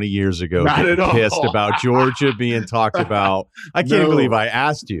from 20 years ago Not getting at all. pissed about Georgia being talked about. I can't even believe I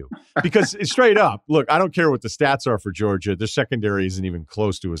asked you. Because straight up, look, I don't care what the stats are for Georgia. Their secondary isn't even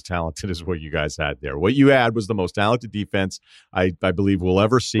close to as talented as what you guys had there. What you had was the most talented defense I believe we'll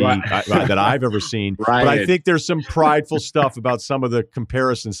ever see, that I've ever seen. But I think there's some prideful stuff about some of the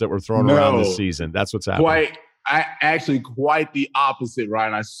comparisons that were thrown around this season. That's what's happening. Quite the opposite,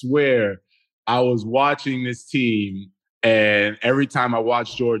 Ryan. I swear, I was watching this team, and every time I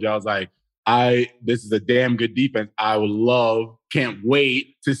watched Georgia, I was like, this is a damn good defense. Can't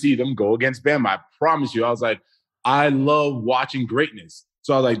wait to see them go against Bama. I promise you. I was like, I love watching greatness.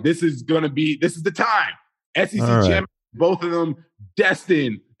 So I was like, this is the time. SEC champions, both of them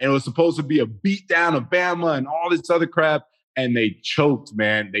destined, and it was supposed to be a beatdown of Bama and all this other crap. And they choked,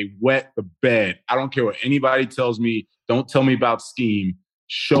 man. They wet the bed. I don't care what anybody tells me. Don't tell me about scheme.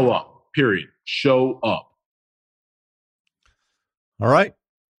 Show up, period. Show up. All right.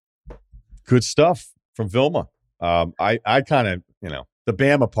 Good stuff from Vilma. I kind of, the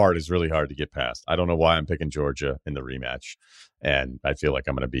Bama part is really hard to get past. I don't know why I'm picking Georgia in the rematch. And I feel like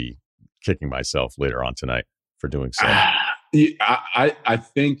I'm going to be kicking myself later on tonight for doing so. I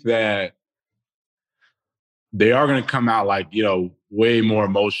think that they are going to come out way more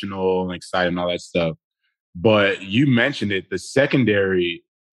emotional and excited and all that stuff. But you mentioned it, the secondary,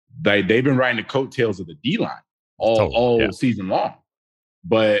 they've been riding the coattails of the D-line all season long.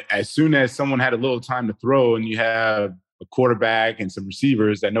 But as soon as someone had a little time to throw and you have a quarterback and some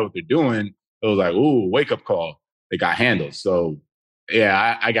receivers that know what they're doing, it was like, ooh, wake-up call. They got handled. So,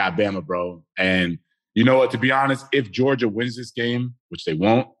 yeah, I got Bama, bro. And you know what? To be honest, if Georgia wins this game, which they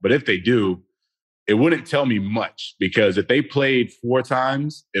won't, but if they do, it wouldn't tell me much, because if they played 4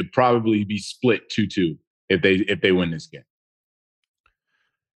 times, it'd probably be split 2-2 if they win this game.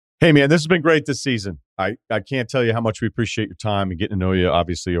 Hey, man, this has been great this season. I can't tell you how much we appreciate your time and getting to know you,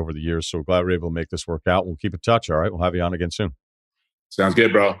 obviously, over the years. So we're glad we're able to make this work out. We'll keep in touch, all right? We'll have you on again soon. Sounds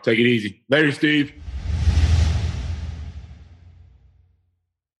good, bro. Take it easy. Later, Steve.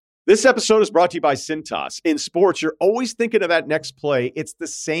 This episode is brought to you by Cintas. In sports, you're always thinking of that next play. It's the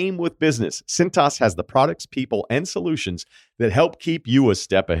same with business. Cintas has the products, people, and solutions that help keep you a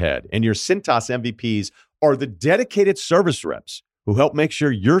step ahead. And your Cintas MVPs are the dedicated service reps who help make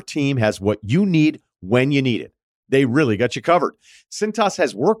sure your team has what you need when you need it. They really got you covered. Cintas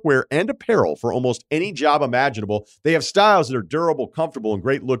has workwear and apparel for almost any job imaginable. They have styles that are durable, comfortable, and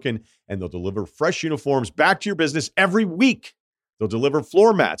great looking, and they'll deliver fresh uniforms back to your business every week. They'll deliver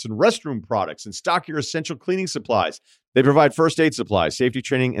floor mats and restroom products and stock your essential cleaning supplies. They provide first aid supplies, safety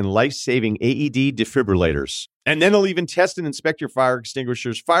training, and life-saving AED defibrillators. And then they'll even test and inspect your fire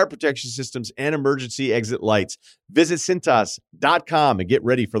extinguishers, fire protection systems, and emergency exit lights. Visit Cintas.com and get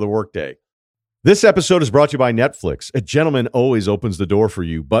ready for the workday. This episode is brought to you by Netflix. A gentleman always opens the door for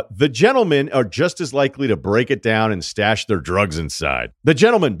you, but the gentlemen are just as likely to break it down and stash their drugs inside. The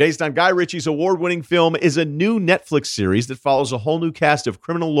Gentleman, based on Guy Ritchie's award-winning film, is a new Netflix series that follows a whole new cast of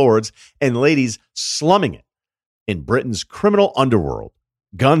criminal lords and ladies slumming it in Britain's criminal underworld.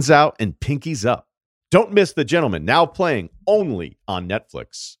 Guns out and pinkies up. Don't miss The Gentleman, now playing only on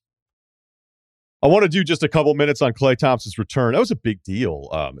Netflix. I want to do just a couple minutes on Klay Thompson's return. That was a big deal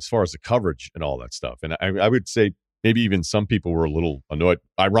as far as the coverage and all that stuff. And I would say maybe even some people were a little annoyed.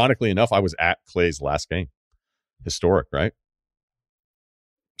 Ironically enough, I was at Klay's last game. Historic, right?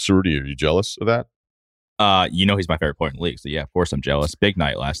 Cerruti, are you jealous of that? He's my favorite player in the league. So, yeah, of course I'm jealous. Big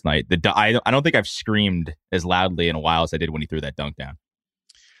night last night. I don't think I've screamed as loudly in a while as I did when he threw that dunk down.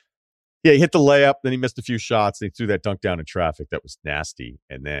 Yeah, he hit the layup, then he missed a few shots. They threw that dunk down in traffic. That was nasty.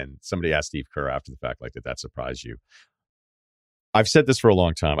 And then somebody asked Steve Kerr after the fact, did that surprise you? I've said this for a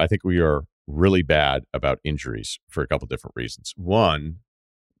long time. I think we are really bad about injuries for a couple different reasons. One,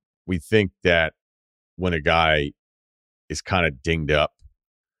 we think that when a guy is kind of dinged up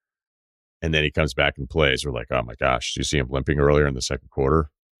and then he comes back and plays, we're like, oh my gosh, do you see him limping earlier in the second quarter?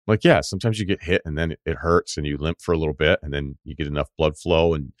 Yeah, sometimes you get hit and then it hurts and you limp for a little bit and then you get enough blood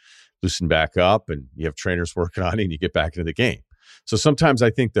flow and loosen back up and you have trainers working on it and you get back into the game. So sometimes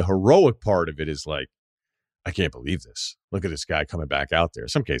I think the heroic part of it is I can't believe this. Look at this guy coming back out there. In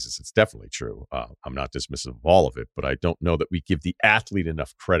some cases, it's definitely true. I'm not dismissive of all of it, but I don't know that we give the athlete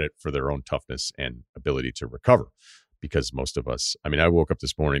enough credit for their own toughness and ability to recover, because most of us, I woke up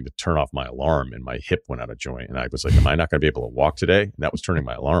this morning to turn off my alarm and my hip went out of joint. And I was like, am I not going to be able to walk today? And that was turning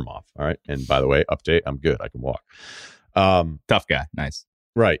my alarm off. All right. And by the way, update, I'm good. I can walk. Tough guy. Nice.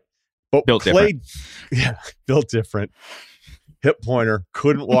 Right. But built different. Yeah, built different. Hip pointer,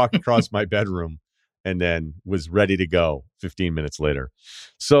 couldn't walk across my bedroom, and then was ready to go 15 minutes later.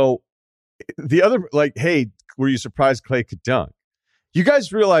 So the other, like, hey, were you surprised Klay could dunk? You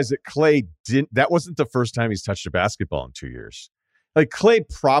guys realize that Klay didn't, that wasn't the first time he's touched a basketball in 2 years. Like, Klay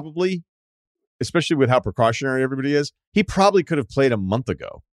probably, especially with how precautionary everybody is, he probably could have played a month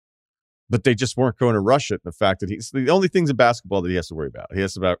ago, but they just weren't going to rush it. And the fact that he's the only things in basketball that he has to worry about. He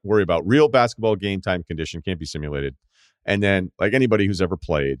has to worry about real basketball game time condition, can't be simulated. And then, like anybody who's ever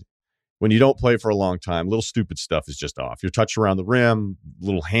played, when you don't play for a long time, little stupid stuff is just off. Your touch around the rim,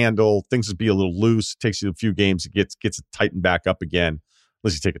 little handle, things would be a little loose. It takes you a few games. It gets it tightened back up again,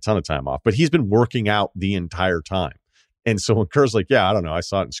 unless you take a ton of time off. But he's been working out the entire time. And so when Kerr's like, yeah, I don't know, I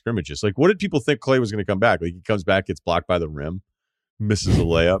saw it in scrimmages. Like, what did people think Klay was going to come back? Like, he comes back, gets blocked by the rim, misses a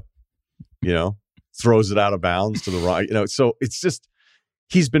layup, throws it out of bounds to the right. So it's just,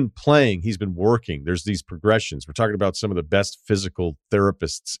 he's been playing, he's been working. There's these progressions. We're talking about some of the best physical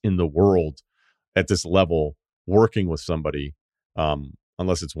therapists in the world at this level working with somebody,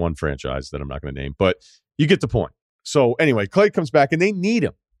 unless it's one franchise that I'm not going to name. But you get the point. So anyway, Klay comes back and they need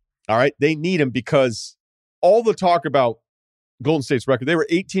him. All right? They need him because all the talk about Golden State's record, they were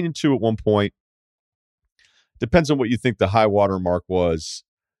 18-2 at one point. Depends on what you think the high water mark was.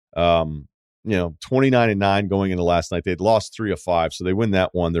 29-9 going into last night. They'd lost 3 of 5, so they win that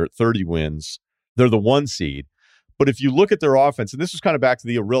one. They're at 30 wins. They're the 1 seed. But if you look at their offense, and this was kind of back to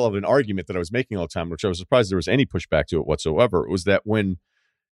the irrelevant argument that I was making all the time, which I was surprised there was any pushback to it whatsoever, it was that when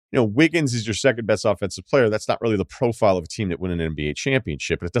Wiggins is your second best offensive player, that's not really the profile of a team that win an NBA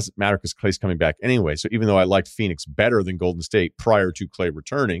championship. But it doesn't matter because Klay's coming back anyway. So even though I liked Phoenix better than Golden State prior to Klay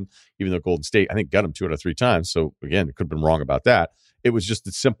returning, even though Golden State, I think, got him 2 out of 3 times. So again, it could have been wrong about that. It was just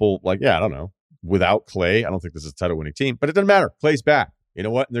a simple, I don't know. Without Klay, I don't think this is a title winning team, but it doesn't matter. Klay's back. You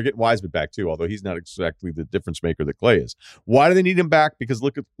know what? And they're getting Wiseman back too, although he's not exactly the difference maker that Klay is. Why do they need him back? Because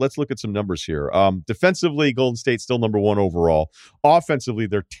let's look at some numbers here. Defensively, Golden State's still number 1 overall. Offensively,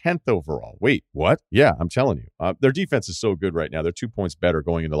 they're 10th overall. Wait, what? Yeah, I'm telling you. Their defense is so good right now. They're 2 points better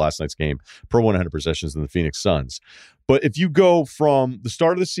going into last night's game per 100 possessions than the Phoenix Suns. But if you go from the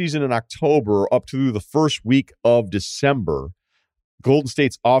start of the season in October up to the first week of December, Golden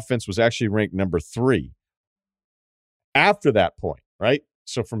State's offense was actually ranked number 3. After that point, right?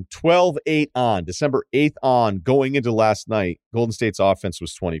 So from 12-8 on, December 8th on, going into last night, Golden State's offense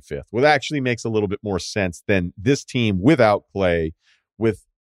was 25th. What actually makes a little bit more sense than this team without Klay, with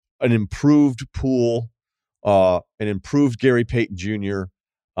an improved Poole, an improved Gary Payton Jr.,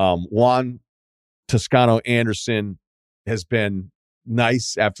 Juan Toscano-Anderson has been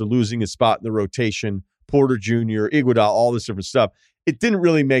nice after losing his spot in the rotation, Porter Jr., Iguodala, all this different stuff. It didn't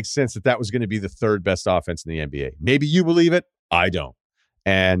really make sense that was going to be the 3rd best offense in the NBA. Maybe you believe it. I don't.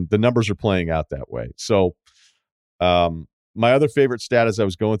 And the numbers are playing out that way. So my other favorite stat as I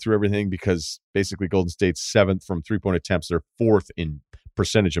was going through everything, because basically Golden State's 7th from 3-point attempts. They're 4th in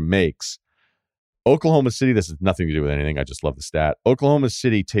percentage of makes. Oklahoma City, this has nothing to do with anything. I just love the stat. Oklahoma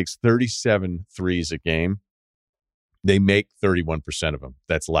City takes 37 threes a game. They make 31% of them.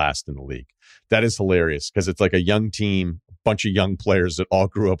 That's last in the league. That is hilarious because it's like a young team, a bunch of young players that all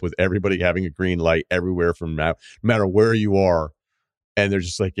grew up with everybody having a green light everywhere from now, no matter where you are. And they're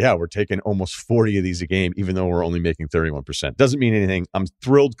just like, yeah, we're taking almost 40 of these a game, even though we're only making 31%. Doesn't mean anything. I'm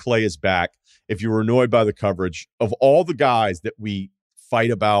thrilled Klay is back. If you were annoyed by the coverage, of all the guys that we fight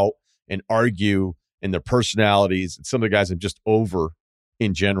about and argue and their personalities, and some of the guys I'm just over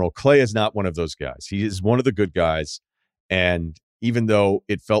in general, Klay is not one of those guys. He is one of the good guys. And even though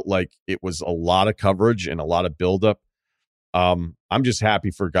it felt like it was a lot of coverage and a lot of buildup, I'm just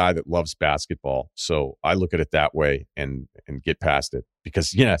happy for a guy that loves basketball. So I look at it that way and get past it.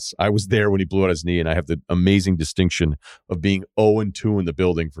 Because, yes, I was there when he blew out his knee, and I have the amazing distinction of being 0-2 in the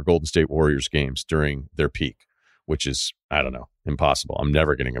building for Golden State Warriors games during their peak, which is, I don't know, impossible. I'm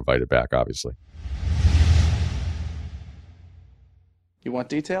never getting invited back, obviously. You want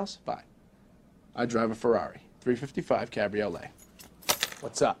details? Fine. I drive a Ferrari 355 Cabriolet.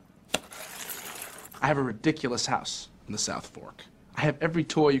 What's up? I have a ridiculous house in the South Fork. I have every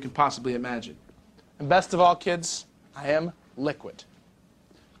toy you can possibly imagine. And best of all, kids, I am liquid.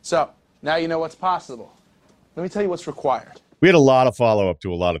 So, now you know what's possible. Let me tell you what's required. We had a lot of follow-up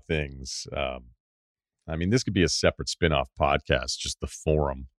to a lot of things. This could be a separate spin-off podcast, just the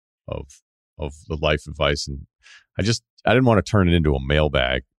forum of the life advice. And I didn't want to turn it into a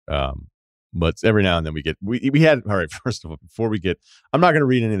mailbag. But every now and then we had, all right, first of all, I'm not going to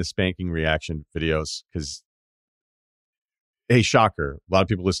read any of the spanking reaction videos because, hey, shocker, a lot of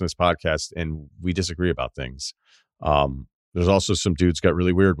people listen to this podcast and we disagree about things. There's also some dudes got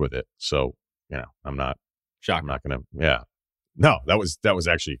really weird with it. So, I'm not shocked. I'm not going to, yeah. No, that was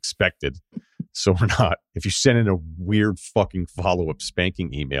actually expected. So we're not. If you send in a weird fucking follow-up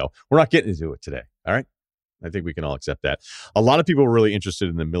spanking email, we're not getting into it today. All right? I think we can all accept that. A lot of people were really interested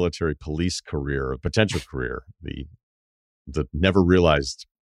in the military police career, potential career, the never realized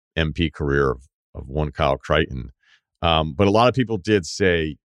MP career of one Kyle Crichton. But a lot of people did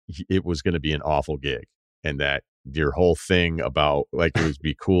say it was going to be an awful gig, and that your whole thing about like it would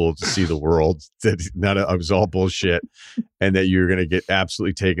be cool to see the world, that it was all bullshit, and that you're going to get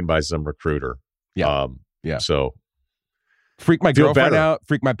absolutely taken by some recruiter. Yeah. So freak my feel girlfriend better. out,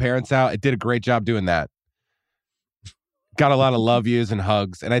 freak my parents out. It did a great job doing that. Got a lot of love yous and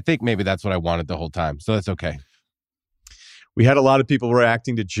hugs, and I think maybe that's what I wanted the whole time. So that's okay. We had a lot of people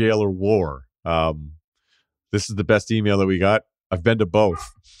reacting to jail or war. This is the best email that we got. I've been to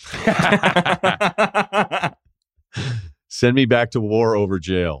both. Send me back to war over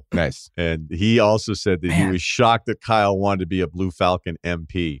jail. Nice. And he also said that he was shocked that Kyle wanted to be a Blue Falcon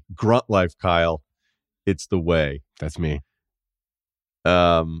MP. Grunt life, Kyle. It's the way. That's me.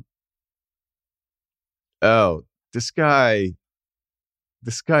 Oh, this guy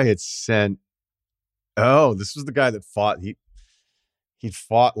had sent. Oh, this was the guy that fought. He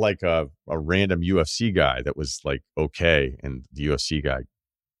fought like a random UFC guy that was like okay, and the UFC guy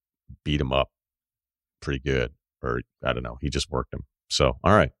beat him up pretty good, or I don't know. He just worked him. So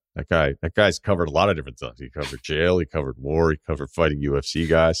all right, that guy's covered a lot of different things. He covered jail, he covered war, he covered fighting UFC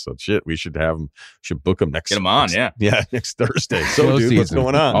guys. So shit, we should have him. Should book him next. Get him on, next Thursday. So dude, what's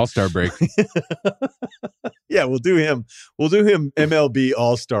going on? All-Star break. Yeah, we'll do him. We'll do him MLB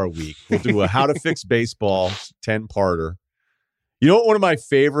All-Star Week. We'll do a How to Fix Baseball 10-parter. You know what? One of my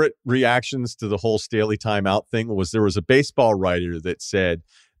favorite reactions to the whole Staley timeout thing was there was a baseball writer that said,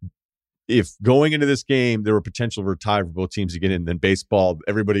 if going into this game, there were potential for a tie for both teams to get in, then baseball,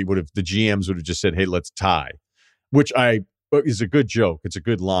 the GMs would have just said, hey, let's tie, which is a good joke. It's a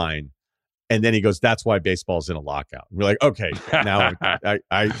good line. And then he goes, that's why baseball's in a lockout. And we're like, okay, now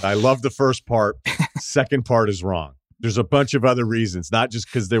I love the first part. Second part is wrong. There's a bunch of other reasons, not just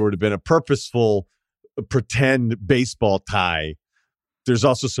because there would have been a purposeful pretend baseball tie. There's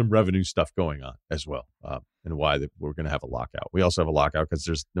also some revenue stuff going on as well, and why that we're going to have a lockout. We also have a lockout because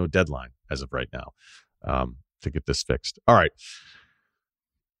there's no deadline as of right now to get this fixed. All right.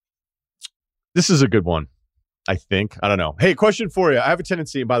 This is a good one, I think. I don't know. Hey, question for you. I have a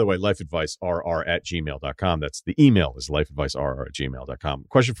tendency, and by the way, lifeadvicerr@gmail.com. That's the email is lifeadvicerr@gmail.com.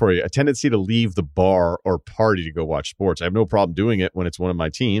 Question for you. A tendency to leave the bar or party to go watch sports. I have no problem doing it when it's one of my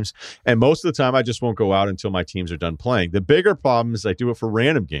teams. And most of the time, I just won't go out until my teams are done playing. The bigger problem is I do it for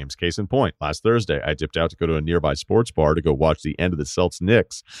random games. Case in point, last Thursday, I dipped out to go to a nearby sports bar to go watch the end of the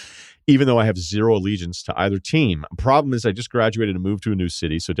Celtics-Knicks, even though I have zero allegiance to either team. Problem is I just graduated and moved to a new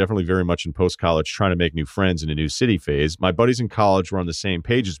city, so definitely very much in post-college trying to make new friends in a new city phase. My buddies in college were on the same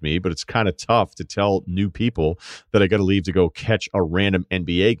page as me, but it's kind of tough to tell new people that I got to leave to go catch a random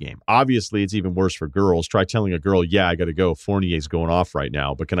NBA game. Obviously, it's even worse for girls. Try telling a girl, yeah, I got to go. Fournier's going off right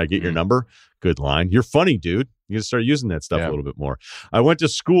now, but can I get your number? Good line. You're funny, dude. You got to start using that stuff a little bit more. I went to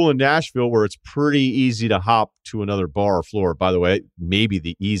school in Nashville where it's pretty easy to hop to another bar or floor. By the way, maybe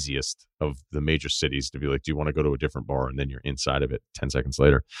the easiest of the major cities to be like, do you want to go to a different bar? And then you're inside of it 10 seconds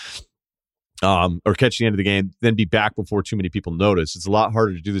later. Or catch the end of the game, then be back before too many people notice. It's a lot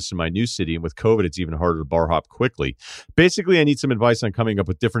harder to do this in my new city, and with COVID, it's even harder to bar hop quickly. Basically, I need some advice on coming up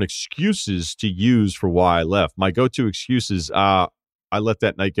with different excuses to use for why I left. My go-to excuse is, I let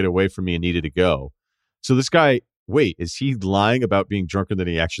that night get away from me and needed to go. So this guy, wait, is he lying about being drunker than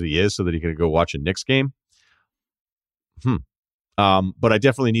he actually is so that he can go watch a Knicks game? But I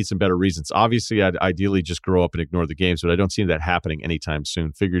definitely need some better reasons. Obviously, I'd ideally just grow up and ignore the games, but I don't see that happening anytime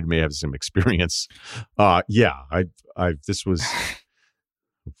soon. Figured you may have some experience. You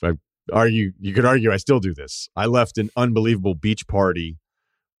could argue I still do this. I left an unbelievable beach party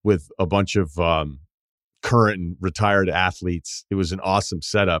with a bunch of current and retired athletes. It was an awesome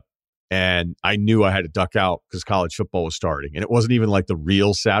setup. And I knew I had to duck out because college football was starting. And it wasn't even like the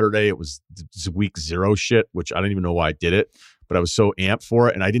real Saturday. It was week 0 shit, which I don't even know why I did it. But I was so amped for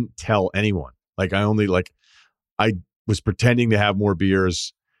it. And I didn't tell anyone. I was pretending to have more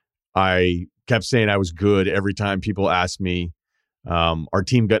beers. I kept saying I was good every time people asked me. Our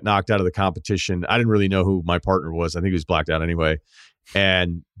team got knocked out of the competition. I didn't really know who my partner was. I think he was blacked out anyway.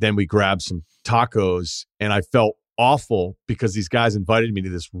 And then we grabbed some tacos and I felt awful because these guys invited me to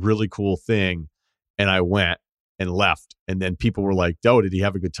this really cool thing and I went and left. And then people were like, oh, did he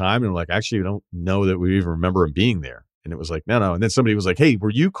have a good time? And I'm like, actually, I don't know that we even remember him being there. And it was like, no. And then somebody was like, hey,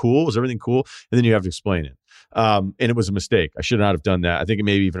 were you cool? Was everything cool? And then you have to explain it. And it was a mistake. I should not have done that. I think it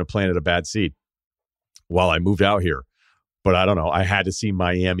maybe even planted a bad seed while I moved out here. But I don't know. I had to see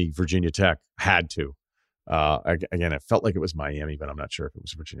Miami, Virginia Tech. Had to. Again, it felt like it was Miami, but I'm not sure if it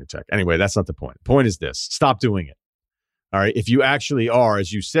was Virginia Tech. Anyway, that's not the point. The point is this. Stop doing it. All right? If you actually are,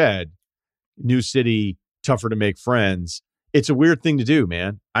 as you said, new city, tougher to make friends, it's a weird thing to do,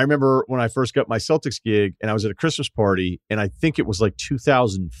 man. I remember when I first got my Celtics gig and I was at a Christmas party, and I think it was like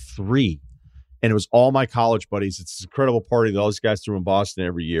 2003. And it was all my college buddies. It's this incredible party that all these guys threw in Boston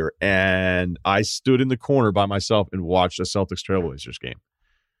every year. And I stood in the corner by myself and watched a Celtics Trailblazers game.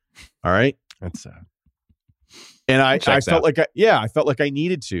 All right? That's sad. And I felt like I felt like I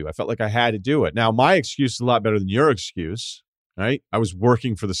needed to. I felt like I had to do it. Now, my excuse is a lot better than your excuse, right? I was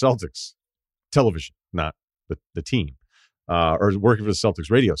working for the Celtics television, not the team, or working for the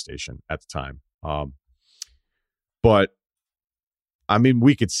Celtics radio station at the time. But I mean,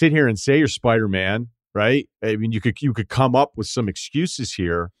 we could sit here and say you're Spider-Man, right? I mean, you could come up with some excuses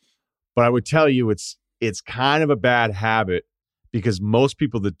here, but I would tell you it's kind of a bad habit, because most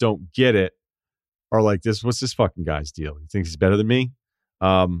people that don't get it are like, what's this fucking guy's deal? He thinks he's better than me?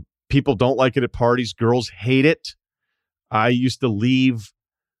 People don't like it at parties. Girls hate it. I used to leave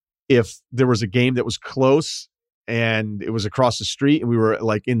if there was a game that was close and it was across the street and we were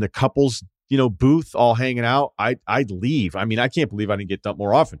like in the couples, booth all hanging out. I'd leave. I mean, I can't believe I didn't get dumped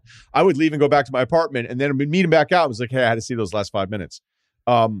more often. I would leave and go back to my apartment and then meet him back out. I was like, hey, I had to see those last 5 minutes.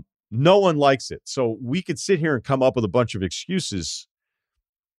 No one likes it. So we could sit here and come up with a bunch of excuses.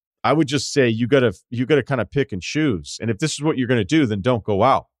 I would just say you gotta kind of pick and choose. And if this is what you're gonna do, then don't go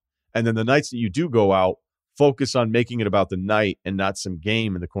out. And then the nights that you do go out, focus on making it about the night and not some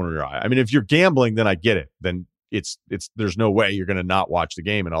game in the corner of your eye. I mean, if you're gambling, then I get it. Then it's there's no way you're gonna not watch the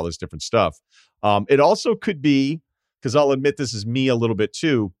game and all this different stuff. It also could be, because I'll admit this is me a little bit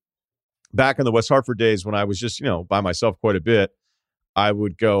too. Back in the West Hartford days when I was just by myself quite a bit, I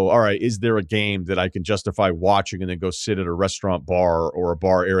would go, all right, is there a game that I can justify watching and then go sit at a restaurant bar or a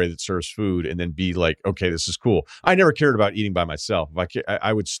bar area that serves food and then be like, okay, this is cool. I never cared about eating by myself.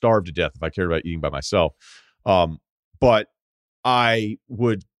 I would starve to death if I cared about eating by myself. But I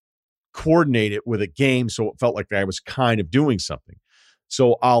would coordinate it with a game so it felt like I was kind of doing something.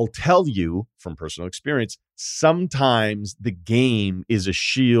 So I'll tell you from personal experience, sometimes the game is a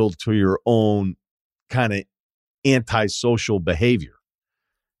shield to your own kind of antisocial behavior.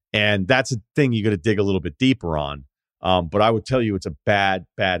 And that's a thing you got to dig a little bit deeper on. But I would tell you it's a bad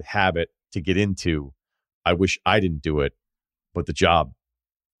habit to get into. I wish I didn't do it, but the job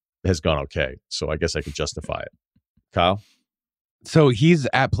has gone okay. So I guess I could justify it. Kyle? So he's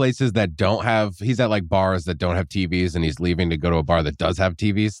at places that he's at like bars that don't have TVs, and he's leaving to go to a bar that does have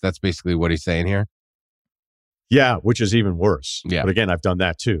TVs. That's basically what he's saying here. Yeah, which is even worse. Yeah. But again, I've done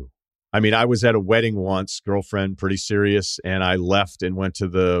that too. I mean, I was at a wedding once, girlfriend, pretty serious, and I left and went to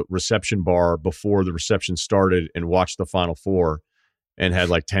the reception bar before the reception started and watched the Final Four and had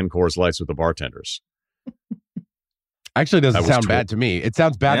like 10 Coors Lights with the bartenders. Actually, doesn't sound bad to me. It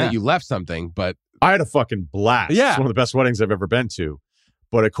sounds bad that you left something, but I had a fucking blast. Yeah. It's one of the best weddings I've ever been to.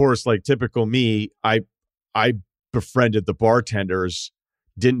 But of course, like typical me, I befriended the bartenders,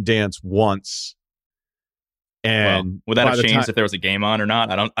 didn't dance once. And would that have changed if there was a game on or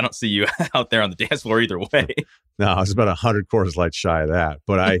not? I don't see you out there on the dance floor either way. No, I was about 100 Coors Lights shy of that.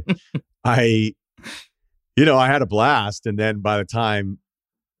 But I had a blast. And then by the time,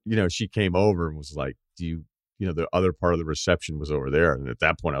 she came over and was like, the other part of the reception was over there. And at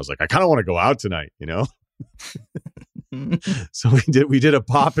that point I was like, I kind of want to go out tonight, So we did a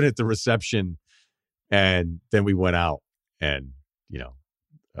popping at the reception, and then we went out, and,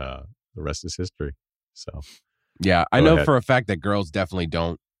 the rest is history. So. Yeah, I know for a fact that girls definitely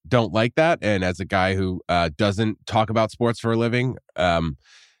don't like that. And as a guy who doesn't talk about sports for a living, I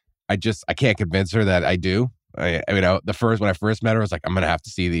can't convince her that I do. When I first met her, I was like, I'm gonna have to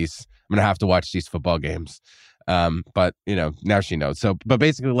see these. I'm gonna have to watch these football games. But now she knows. So, but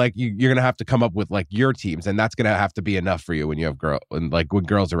basically, like you're gonna have to come up with like your teams, and that's gonna have to be enough for you when you have when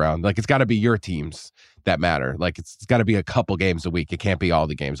girls around. Like it's got to be your teams that matter. Like it's got to be a couple games a week. It can't be all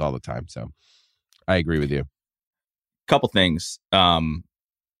the games all the time. So, I agree with you. Couple things. One,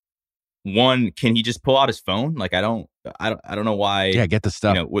 can he just pull out his phone? Like I don't know why. Yeah, get the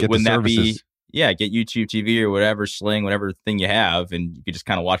stuff. Wouldn't that be? Yeah, get YouTube TV or whatever, Sling, whatever thing you have, and you could just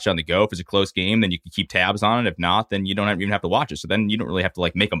kind of watch it on the go. If it's a close game, then you can keep tabs on it. If not, then you don't even have to watch it. So then you don't really have to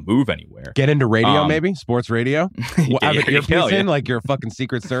like make a move anywhere. Get into radio, maybe sports radio. Have an earpiece in, like your fucking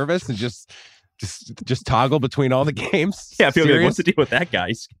Secret Service, and just toggle between all the games. Yeah, I feel like what's the deal with that guy?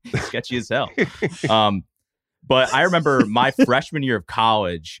 He's sketchy as hell. But I remember my freshman year of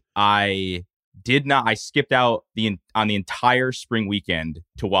college, I I skipped out on the entire spring weekend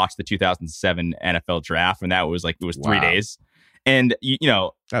to watch the 2007 NFL draft, and that was like, it was 3 days. And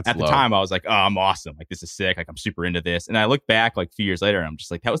That's at the low. time I was like, oh, I'm awesome. Like, this is sick. Like, I'm super into this. And I look back like a few years later and I'm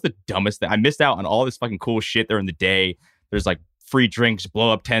just like, that was the dumbest thing. I missed out on all this fucking cool shit during the day. There's like free drinks,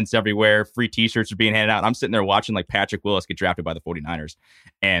 blow up tents everywhere. Free t-shirts are being handed out. And I'm sitting there watching like Patrick Willis get drafted by the 49ers.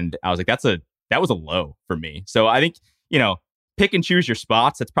 And I was like, that was a low for me. So I think, pick and choose your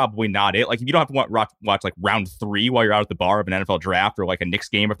spots. That's probably not it. Like, if you don't have to watch like round 3 while you're out at the bar of an NFL draft or like a Knicks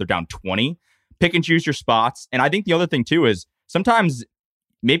game if they're down 20, pick and choose your spots. And I think the other thing too is sometimes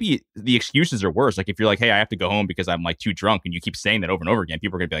maybe the excuses are worse. Like, if you're like, hey, I have to go home because I'm like too drunk, and you keep saying that over and over again,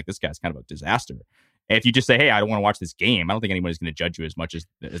 people are gonna be like, this guy's kind of a disaster. And if you just say, hey, I don't want to watch this game, I don't think anybody's going to judge you as much as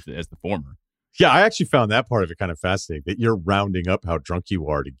the former. Yeah, I actually found that part of it kind of fascinating, that you're rounding up how drunk you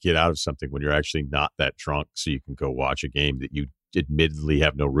are to get out of something when you're actually not that drunk, so you can go watch a game that you admittedly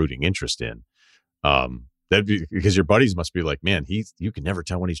have no rooting interest in. That'd be because your buddies must be like, man, you can never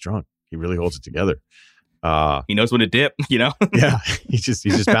tell when he's drunk. He really holds it together. He knows when to dip, Yeah, he's just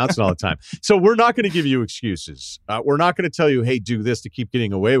bouncing all the time. So we're not going to give you excuses. We're not going to tell you, hey, do this to keep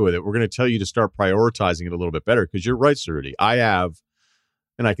getting away with it. We're going to tell you to start prioritizing it a little bit better, because you're right, Cerruti.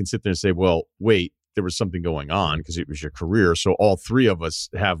 And I can sit there and say, well, wait, there was something going on because it was your career. So all three of us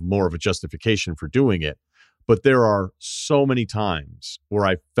have more of a justification for doing it. But there are so many times where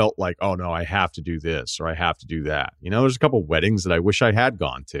I felt like, oh, no, I have to do this or I have to do that. There's a couple weddings that I wish I had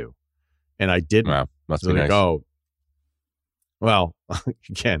gone to, and I didn't. Wow, must so be nice. Oh, well,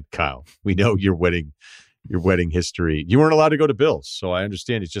 again, Kyle, we know your wedding history. You weren't allowed to go to Bill's, so I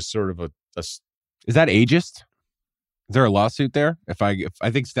understand it's just sort of a. Is that ageist? Is there a lawsuit there? If I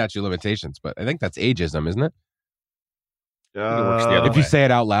think statute of limitations, but I think that's ageism, isn't it? it works the other If you way. say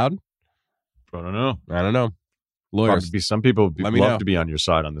it out loud, I don't know. Lawyers, Probably some people would Let me love know. to be on your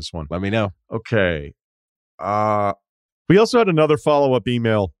side on this one. let me know. Okay. We also had another follow-up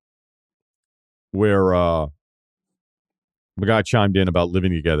email where the guy chimed in about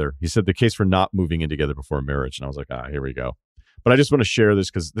living together. He said the case for not moving in together before marriage. And I was like, here we go. But I just want to share this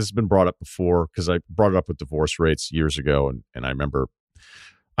because this has been brought up before, because I brought it up with divorce rates years ago. And I remember,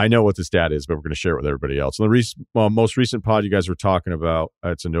 I know what this stat is, but we're going to share it with everybody else. In the most recent pod you guys were talking about,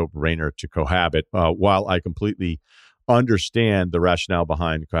 it's a no-brainer to cohabit. While I completely understand the rationale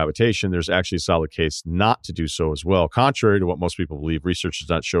behind cohabitation, there's actually a solid case not to do so as well. Contrary to what most people believe, research does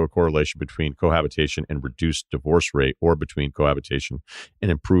not show a correlation between cohabitation and reduced divorce rate, or between cohabitation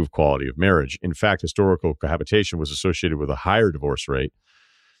and improved quality of marriage. In fact, historical cohabitation was associated with a higher divorce rate.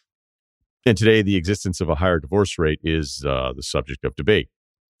 And today, the existence of a higher divorce rate is the subject of debate.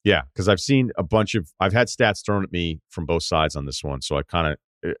 Yeah, because I've had stats thrown at me from both sides on this one. So I kind of,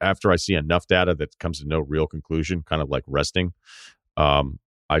 after I see enough data that comes to no real conclusion, kind of like resting,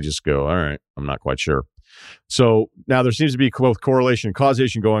 I just go, all right, I'm not quite sure. So now there seems to be both correlation and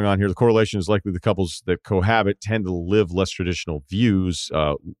causation going on here. The correlation is likely the couples that cohabit tend to live less traditional views,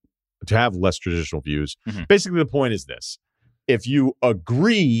 to have less traditional views. Mm-hmm. Basically, the point is this. If you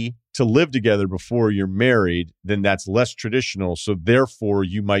agree to live together before you're married, then that's less traditional. So therefore,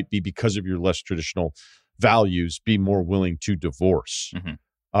 you might be, because of your less traditional values, be more willing to divorce. Mm-hmm.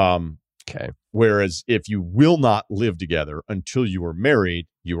 Okay. Whereas if you will not live together until you are married,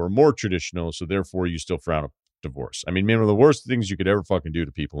 you are more traditional. So therefore, you still frown on divorce. I mean, one of the worst things you could ever fucking do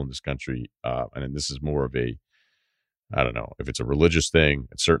to people in this country, and this is more of a, I don't know if it's a religious thing.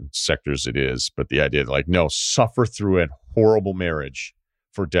 In certain sectors it is, but the idea that, like, no, suffer through a horrible marriage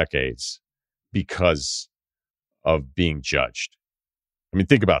for decades because of being judged. I mean,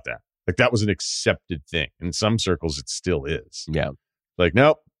 think about that. Like, that was an accepted thing. In some circles, it still is. Yeah. Like,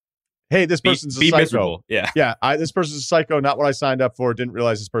 nope. Hey, this person's a psycho. Miserable. Yeah. Yeah, this person's a psycho, not what I signed up for. Didn't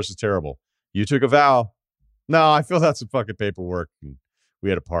realize this person's terrible. You took a vow. No, I filled out some fucking paperwork and we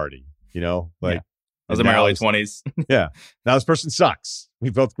had a party, like. Yeah. I was in my early 20s. Yeah. Now this person sucks.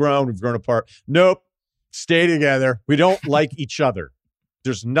 We've both grown. We've grown apart. Nope. Stay together. We don't like each other.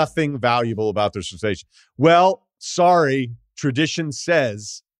 There's nothing valuable about this relationship. Well, sorry. Tradition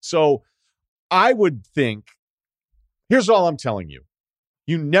says. So I would think, here's all I'm telling you.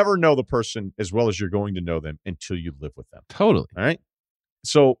 You never know the person as well as you're going to know them until you live with them. Totally. All right.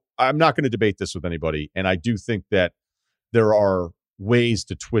 So I'm not going to debate this with anybody. And I do think that there are ways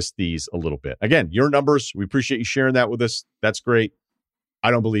to twist these a little bit. Again, your numbers, we appreciate you sharing that with us. That's great.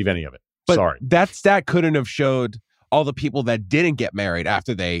 I don't believe any of it. But Sorry. that stat couldn't have showed all the people that didn't get married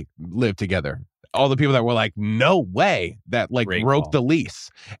after they lived together. All the people that were like, no way, that like Great broke call. the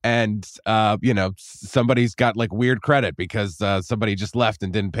lease. And, somebody's got like weird credit because somebody just left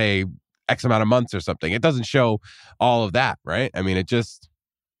and didn't pay X amount of months or something. It doesn't show all of that, right? I mean, it just,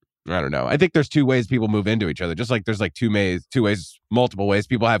 I don't know. I think there's two ways people move into each other. Just like there's like multiple ways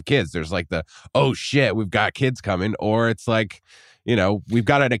people have kids. There's like oh shit, we've got kids coming. Or it's like, we've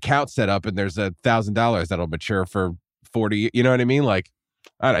got an account set up and there's $1,000 that'll mature for 40. You know what I mean? Like,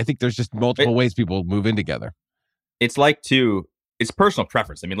 I think there's just multiple ways people move in together. It's it's personal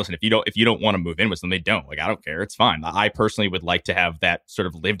preference. I mean, listen, if you don't want to move in with them, they don't. Like, I don't care. It's fine. I personally would like to have that sort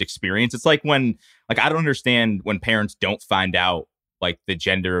of lived experience. It's like when, I don't understand when parents don't find out like the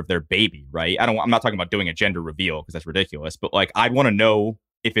gender of their baby, right? I'm not talking about doing a gender reveal because that's ridiculous, but like, I'd want to know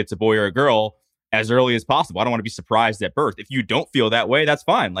if it's a boy or a girl as early as possible. I don't want to be surprised at birth. If you don't feel that way, that's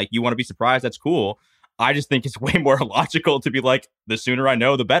fine. Like, you want to be surprised, that's cool. I just think it's way more logical to be like, the sooner I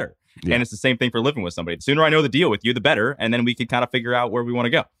know, the better. Yeah. And it's the same thing for living with somebody. The sooner I know the deal with you, the better. And then we can kind of figure out where we want to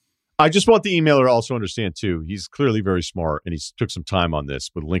go. I just want the emailer to also understand, too, he's clearly very smart, and he's took some time on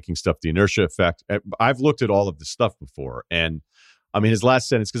this with linking stuff to the inertia effect. I've looked at all of this stuff before, and I mean, his last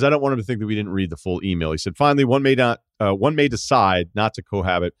sentence, because I don't want him to think that we didn't read the full email. He said, finally, one may decide not to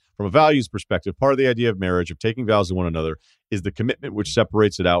cohabit from a values perspective. Part of the idea of marriage, of taking vows to one another, is the commitment which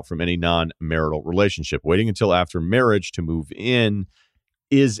separates it out from any non-marital relationship. Waiting until after marriage to move in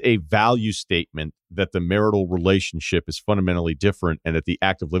is a value statement that the marital relationship is fundamentally different and that the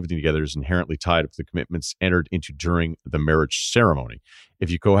act of living together is inherently tied up to the commitments entered into during the marriage ceremony.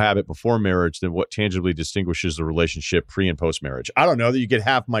 If you cohabit before marriage, then what tangibly distinguishes the relationship pre and post marriage? I don't know that you get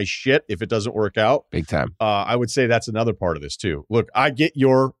half my shit if it doesn't work out. Big time. I would say that's another part of this too. Look, I get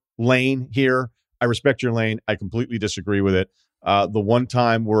your lane here. I respect your lane. I completely disagree with it. The one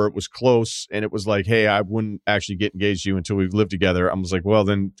time where it was close and it was like, hey, I wouldn't actually get engaged to you until we lived together. I was like, well,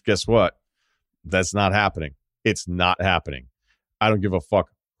 then guess what? That's not happening. It's not happening. I don't give a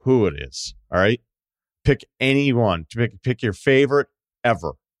fuck who it is. All right. Pick anyone. Pick your favorite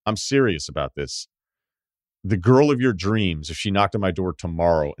ever. I'm serious about this. The girl of your dreams, if she knocked on my door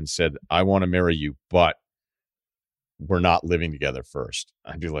tomorrow and said, I want to marry you, but we're not living together first,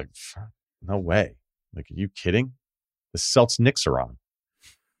 I'd be like, no way. Like, are you kidding? The Celts Knicks are on.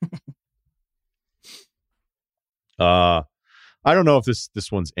 I don't know if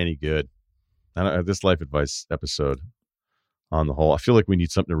this one's any good. This life advice episode on the whole, I feel like we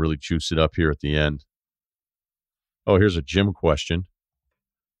need something to really juice it up here at the end. Oh, here's a gym question.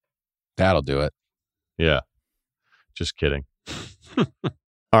 That'll do it. Yeah. Just kidding.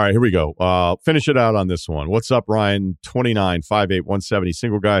 All right, here we go. Finish it out on this one. What's up, Ryan? 29, 5'8", 170,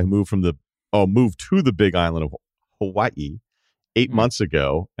 single guy who moved to the Big Island of Hawaii 8 months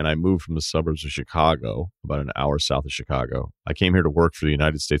ago, and I moved from the suburbs of Chicago, about an hour south of Chicago. I came here to work for the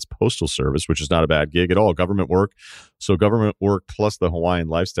United States Postal Service, which is not a bad gig at all. Government work. So government work plus the Hawaiian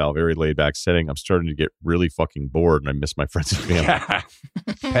lifestyle, very laid back setting. I'm starting to get really fucking bored, and I miss my friends and family.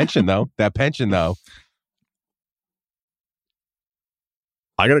 Pension, though. That pension, though.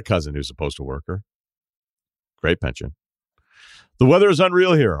 I got a cousin who's a postal worker. Great pension. The weather is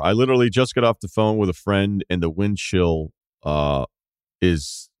unreal here. I literally just got off the phone with a friend, and the wind chill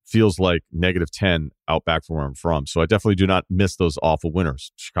feels like -10 out back from where I'm from. So I definitely do not miss those awful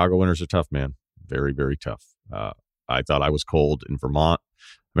winters. Chicago winters are tough, man. Very, very tough. I thought I was cold in Vermont.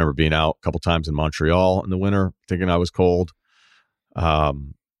 I remember being out a couple times in Montreal in the winter, thinking I was cold.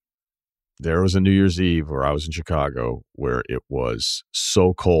 There was a New Year's Eve where I was in Chicago where it was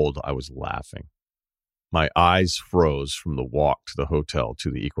so cold I was laughing. My eyes froze from the walk to the hotel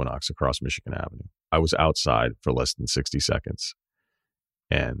to the Equinox across Michigan Avenue. I was outside for less than 60 seconds.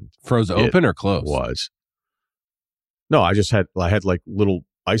 And froze open or closed? No, I had like little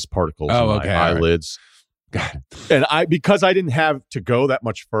ice particles in my eyelids. Got it. And because I didn't have to go that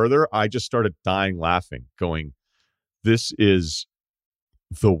much further, I just started dying laughing, going, this is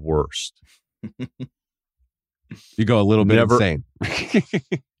the worst. You go a little bit insane.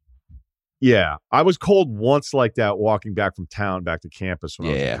 Yeah. I was cold once like that walking back from town back to campus when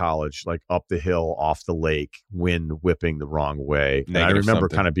I was in college, like up the hill, off the lake, wind whipping the wrong way. And I remember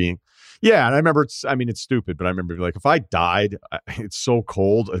kind of being, and I remember, it's stupid, but I remember like, if I died, it's so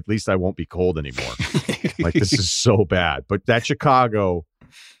cold, at least I won't be cold anymore. Like, this is so bad. But that Chicago,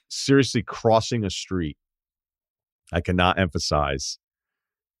 seriously crossing a street, I cannot emphasize.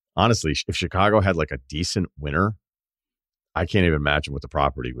 Honestly, if Chicago had like a decent winter, I can't even imagine what the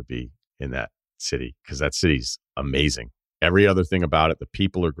property would be in that city, because that city's amazing. Every other thing about it, the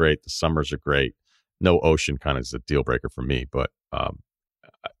people are great, the summers are great. No ocean kind of is a deal breaker for me, but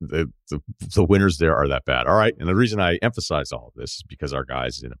the winters there are that bad. All right, and the reason I emphasize all of this is because our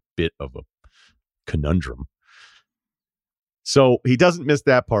guy's in a bit of a conundrum. So he doesn't miss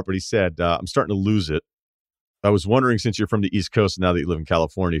that part, but he said, I'm starting to lose it. I was wondering, since you're from the East Coast and now that you live in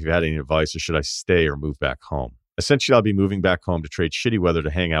California, if you had any advice, or should I stay or move back home? Essentially, I'll be moving back home to trade shitty weather to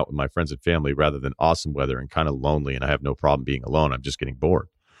hang out with my friends and family rather than awesome weather and kind of lonely, and I have no problem being alone. I'm just getting bored.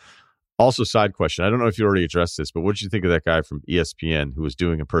 Also, side question. I don't know if you already addressed this, but what did you think of that guy from ESPN who was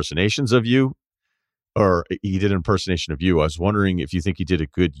doing impersonations of you? Or he did an impersonation of you. I was wondering if you think he did a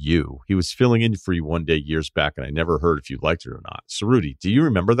good you. He was filling in for you one day years back, and I never heard if you liked it or not. So, Rudy, do you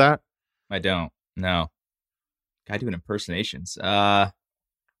remember that? I don't. No. Guy doing impersonations.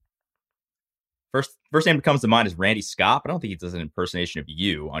 First name that comes to mind is Randy Scott, but I don't think he does an impersonation of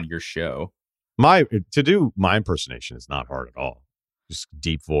you on your show. To do my impersonation is not hard at all. Just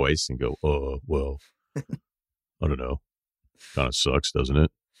deep voice and go, well, I don't know. Kind of sucks, doesn't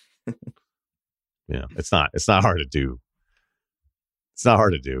it? Yeah, it's not hard to do. It's not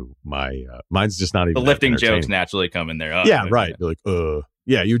hard to do. Mine's just not even the lifting jokes naturally come in there. Yeah, right. You're like,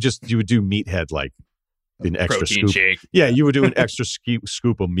 yeah, you would do meathead like an extra protein scoop. Shake. Yeah, you would do an extra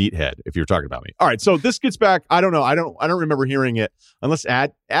scoop of meathead if you're talking about me. All right, so this gets back. I don't know. I don't remember hearing it unless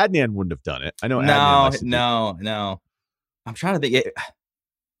Adnan wouldn't have done it. I know. No. I'm trying to think.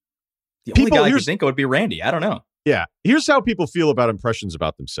 The only guy I could think of would be Randy. I don't know. Yeah. Here's how people feel about impressions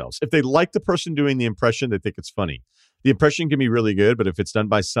about themselves. If they like the person doing the impression, they think it's funny. The impression can be really good, but if it's done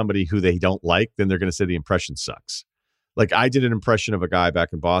by somebody who they don't like, then they're going to say the impression sucks. Like I did an impression of a guy back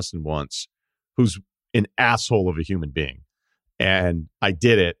in Boston once who's an asshole of a human being. And I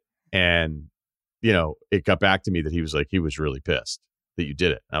did it. And, it got back to me that he was really pissed that you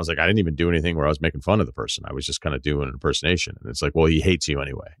did it. And I was like, I didn't even do anything where I was making fun of the person. I was just kind of doing an impersonation. And it's like, well, he hates you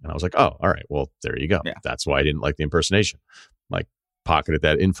anyway. And I was like, oh, all right. Well, there you go. Yeah. That's why I didn't like the impersonation. Like pocketed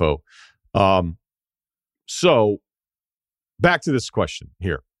that info. So back to this question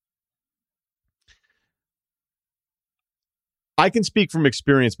here. I can speak from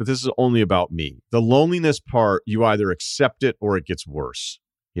experience, but this is only about me. The loneliness part, you either accept it or it gets worse.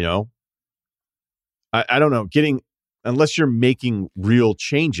 I don't know. Unless you're making real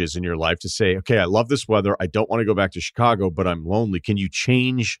changes in your life to say, okay, I love this weather. I don't want to go back to Chicago, but I'm lonely. Can you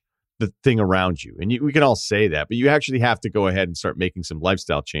change the thing around you? And we can all say that, but you actually have to go ahead and start making some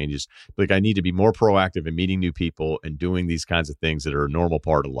lifestyle changes. Like I need to be more proactive in meeting new people and doing these kinds of things that are a normal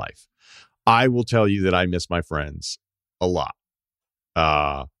part of life. I will tell you that I miss my friends a lot.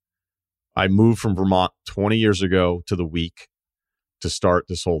 I moved from Vermont 20 years ago to the week to start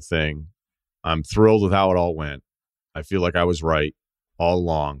this whole thing. I'm thrilled with how it all went. I feel like I was right all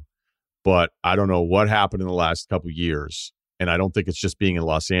along, but I don't know what happened in the last couple of years. And I don't think it's just being in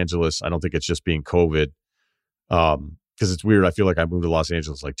Los Angeles. I don't think it's just being COVID. Because it's weird. I feel like I moved to Los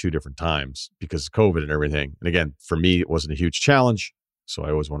Angeles like 2 different times because of COVID and everything. And again, for me, it wasn't a huge challenge. So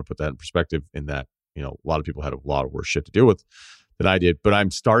I always want to put that in perspective in that, a lot of people had a lot of worse shit to deal with than I did. But I'm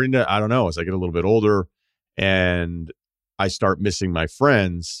starting to, I don't know, as I get a little bit older and I start missing my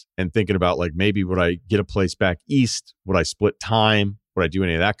friends and thinking about like, maybe would I get a place back east? Would I split time? Would I do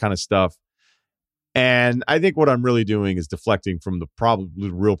any of that kind of stuff? And I think what I'm really doing is deflecting from the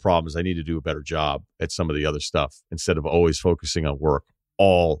real problem is I need to do a better job at some of the other stuff instead of always focusing on work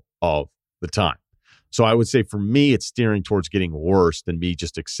all of the time. So I would say for me, it's steering towards getting worse than me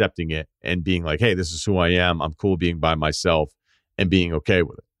just accepting it and being like, hey, this is who I am. I'm cool being by myself and being okay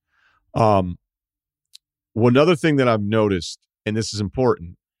with it. One other thing that I've noticed, and this is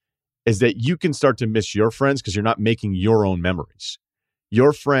important, is that you can start to miss your friends because you're not making your own memories.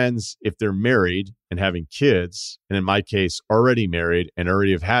 Your friends, if they're married and having kids, and in my case, already married and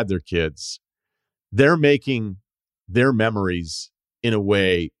already have had their kids, they're making their memories in a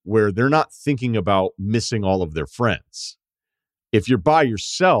way where they're not thinking about missing all of their friends. If you're by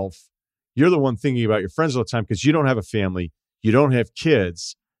yourself, you're the one thinking about your friends all the time because you don't have a family, you don't have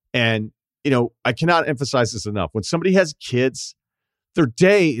kids, and I cannot emphasize this enough. When somebody has kids, their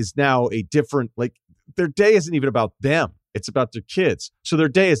day is now their day isn't even about them. It's about their kids. So their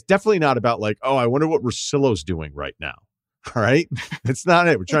day is definitely not about like, oh, I wonder what Russillo's doing right now. All right. It's not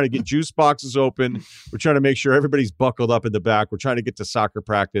it. We're trying to get juice boxes open. We're trying to make sure everybody's buckled up in the back. We're trying to get to soccer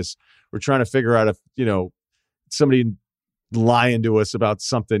practice. We're trying to figure out if, somebody lying to us about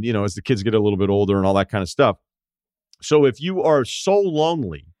something, as the kids get a little bit older and all that kind of stuff. So if you are so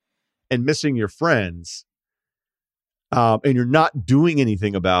lonely and missing your friends, and you're not doing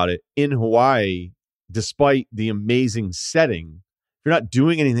anything about it in Hawaii, despite the amazing setting, if you're not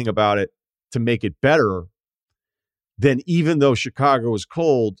doing anything about it to make it better, then even though Chicago is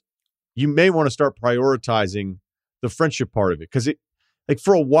cold, you may want to start prioritizing the friendship part of it. Because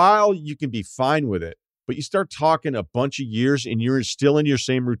for a while, you can be fine with it, but you start talking a bunch of years and you're still in your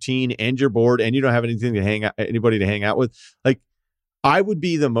same routine and you're bored and you don't have anybody to hang out with. Like, I would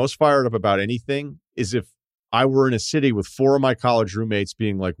be the most fired up about anything is if I were in a city with 4 of my college roommates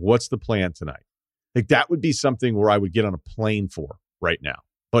being like, what's the plan tonight? Like that would be something where I would get on a plane for right now.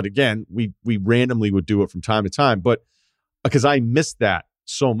 But again, we randomly would do it from time to time, but because I miss that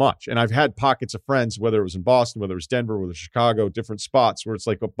so much. And I've had pockets of friends, whether it was in Boston, whether it was Denver, whether it was Chicago, different spots where it's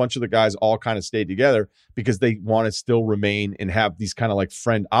like a bunch of the guys all kind of stayed together because they want to still remain and have these kind of like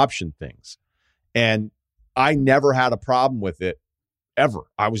friend option things. And I never had a problem with it ever.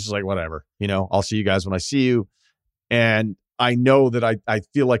 I was just like, whatever, I'll see you guys when I see you. And I know that I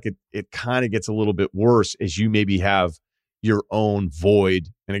feel like it kind of gets a little bit worse as you maybe have your own void.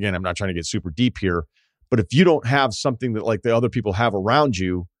 And again, I'm not trying to get super deep here, but if you don't have something that like the other people have around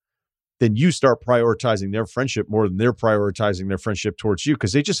you, then you start prioritizing their friendship more than they're prioritizing their friendship towards you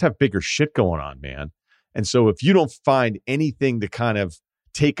because they just have bigger shit going on, man. And so if you don't find anything to kind of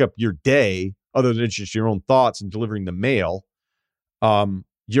take up your day other than just your own thoughts and delivering the mail,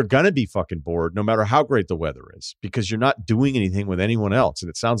 you're going to be fucking bored no matter how great the weather is because you're not doing anything with anyone else. And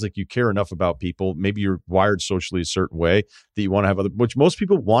it sounds like you care enough about people. Maybe you're wired socially a certain way that you want to have which most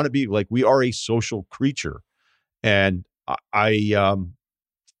people want to be. Like we are a social creature. And I don't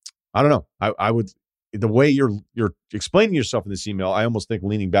know. I would, the way you're explaining yourself in this email, I almost think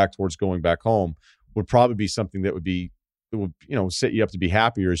leaning back towards going back home would probably be something that would set you up to be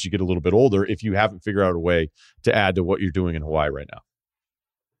happier as you get a little bit older if you haven't figured out a way to add to what you're doing in Hawaii right now.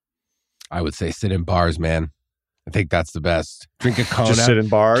 I would say sit in bars, man. I think that's the best. Drink a Kona. Just sit in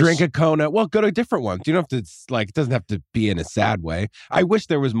bars? Drink a Kona. Well, go to different ones. You don't have to, it doesn't have to be in a sad way. I wish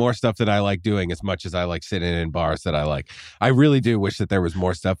there was more stuff that I like doing as much as I like sitting in bars that I like. I really do wish that there was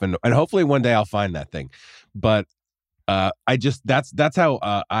more stuff. And hopefully one day I'll find that thing. But that's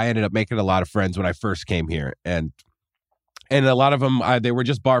how I ended up making a lot of friends when I first came here. And a lot of them, they were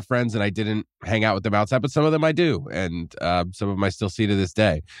just bar friends and I didn't hang out with them outside, but some of them I do. And some of them I still see to this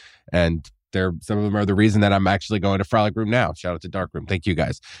day. And some of them are the reason that I'm actually going to Frolic Room now. Shout out to Dark Room. Thank you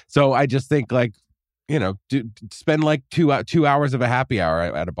guys. So I just think spend like 2 hours of a happy hour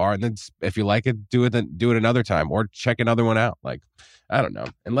at a bar. And then if you like it, do it another time or check another one out. Like, I don't know.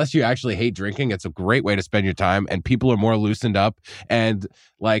 Unless you actually hate drinking, it's a great way to spend your time and people are more loosened up. And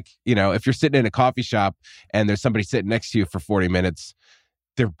if you're sitting in a coffee shop and there's somebody sitting next to you for 40 minutes,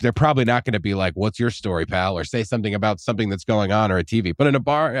 they're probably not going to be like, what's your story, pal? Or say something about something that's going on or a TV. But in a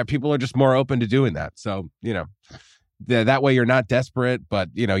bar, people are just more open to doing that. So, that way you're not desperate, but,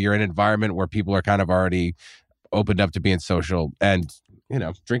 you're in an environment where people are kind of already opened up to being social. And,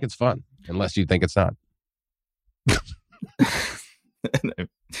 drinking's fun, unless you think it's not.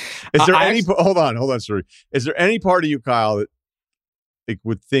 Is there hold on, sorry. Is there any part of you, Kyle, that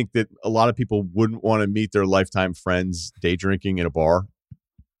would think that a lot of people wouldn't want to meet their lifetime friends day drinking in a bar?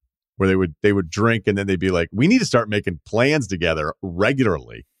 Where they would drink and then they'd be like, we need to start making plans together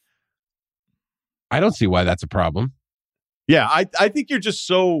regularly. I don't see why that's a problem. Yeah, I think you're just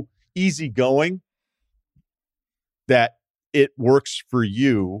so easygoing that it works for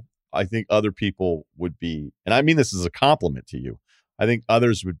you. I think other people would be, and I mean this as a compliment to you, I think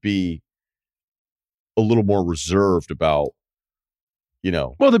others would be a little more reserved about,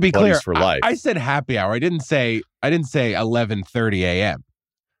 well, to be clear, for life. I said happy hour. I didn't say 11:30 a.m.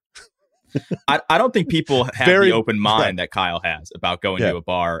 I don't think people have the open mind that Kyle has about going to a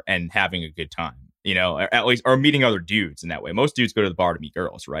bar and having a good time, at least, or meeting other dudes in that way. Most dudes go to the bar to meet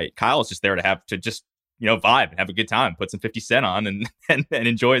girls, right? Kyle's just there to just vibe and have a good time, put some 50 Cent on and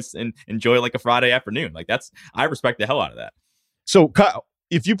enjoy like a Friday afternoon. Like I respect the hell out of that. So Kyle,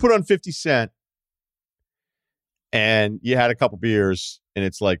 if you put on 50 Cent and you had a couple beers and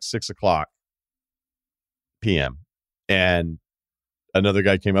it's like 6:00 p.m. and another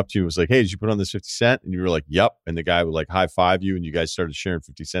guy came up to you and was like, hey, did you put on this 50 Cent? And you were like, yep. And the guy would like high five you and you guys started sharing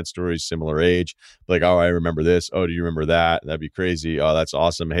 50 Cent stories, similar age. Like, oh, I remember this. Oh, do you remember that? That'd be crazy. Oh, that's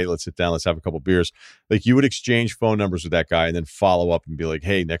awesome. Hey, let's sit down. Let's have a couple beers. Like you would exchange phone numbers with that guy and then follow up and be like,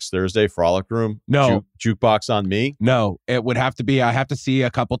 hey, next Thursday, Frolic Room. No. Jukebox on me. No, it would have to be, I have to see you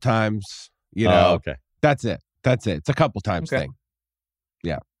a couple times, Okay. That's it. It's a couple times thing.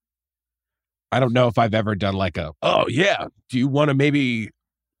 Yeah. I don't know if I've ever done like do you want to maybe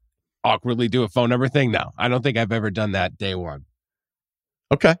awkwardly do a phone number thing? No, I don't think I've ever done that day one.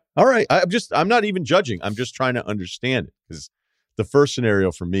 Okay. All right. I'm not even judging. I'm just trying to understand it because the first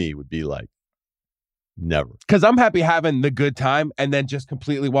scenario for me would be like, never. Because I'm happy having the good time and then just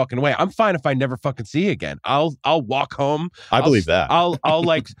completely walking away. I'm fine if I never fucking see you again. I'll walk home. I believe that. I'll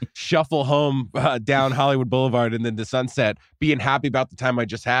like shuffle home down Hollywood Boulevard and then to Sunset, being happy about the time I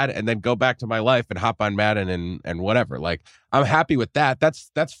just had, and then go back to my life and hop on Madden and whatever. Like I'm happy with that.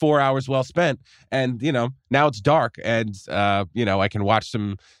 That's 4 hours well spent. And, now it's dark and, I can watch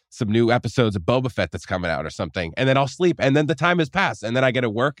some new episodes of Boba Fett that's coming out or something. And then I'll sleep. And then the time has passed. And then I get to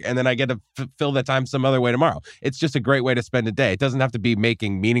work. And then I get to fill that time some other way tomorrow. It's just a great way to spend a day. It doesn't have to be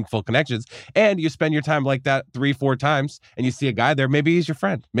making meaningful connections. And you spend your time like that 3-4 times and you see a guy there. Maybe he's your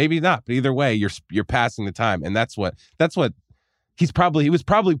friend. Maybe not. But either way, you're passing the time. And that's what he was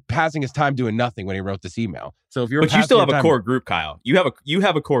probably passing his time doing nothing when he wrote this email. So if but you still have a core group, Kyle. You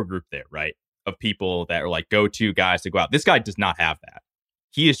have a core group there, right? Of people that are like go-to guys to go out. This guy does not have that.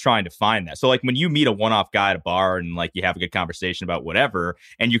 He is trying to find that. So like when you meet a one-off guy at a bar and like you have a good conversation about whatever,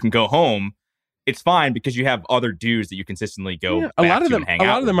 and you can go home, it's fine because you have other dudes that you consistently go. A lot of them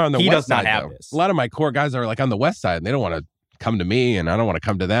are on the he west does side. Not have though. this. A lot of my core guys are like on the west side, and they don't want to come to me, and I don't want to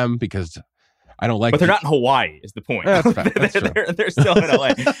come to them because I don't like. But they're not in Hawaii. Is the point? That's fair. That's true. They're still in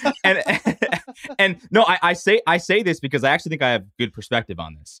LA. and no, I say this because I actually think I have good perspective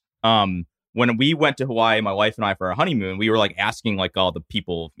on this. When we went to Hawaii, my wife and I, for our honeymoon, we were like asking like all the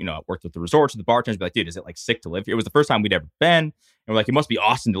people, worked with the resorts, the bartenders, be like, dude, is it like sick to live here? It was the first time we'd ever been. And we're like, it must be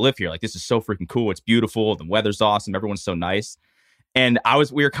awesome to live here. Like, this is so freaking cool. It's beautiful. The weather's awesome. Everyone's so nice. And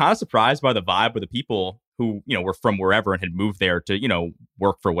we were kind of surprised by the vibe of the people who, were from wherever and had moved there to,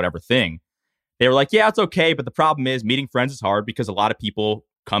 work for whatever thing. They were like, yeah, it's okay. But the problem is meeting friends is hard because a lot of people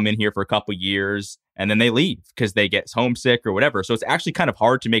come in here for a couple years and then they leave because they get homesick or whatever. So it's actually kind of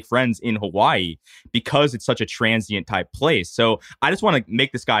hard to make friends in Hawaii because it's such a transient type place. So I just want to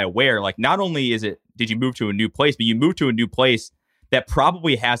make this guy aware, like, not only did you move to a new place, but you moved to a new place that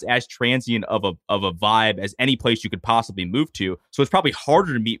probably has as transient of a vibe as any place you could possibly move to. So it's probably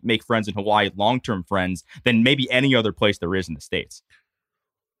harder to make friends in Hawaii, long-term friends, than maybe any other place there is in the States.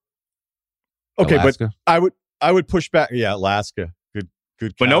 Okay, Alaska. but I would push back. Yeah, Alaska.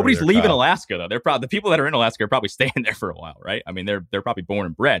 Good. But nobody's there, leaving Kyle. Alaska though. The people that are in Alaska are probably staying there for a while, right? I mean, they're probably born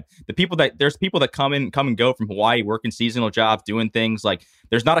and bred. There's people that come and go from Hawaii, working seasonal jobs, doing things like.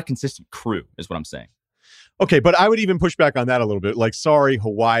 There's not a consistent crew, is what I'm saying. Okay, but I would even push back on that a little bit. Like, sorry,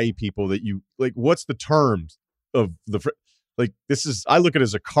 Hawaii people that you like. What's the terms of the like? This is I look at it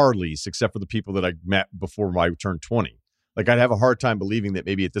as a car lease, except for the people that I met before I turned 20. Like, I'd have a hard time believing that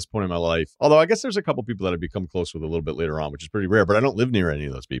maybe at this point in my life, although I guess there's a couple people that I've become close with a little bit later on, which is pretty rare, but I don't live near any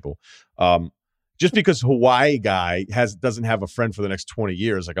of those people. Just because Hawaii guy doesn't have a friend for the next 20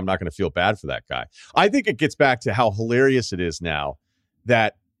 years, like, I'm not going to feel bad for that guy. I think it gets back to how hilarious it is now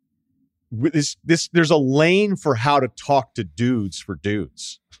that there's a lane for how to talk to dudes for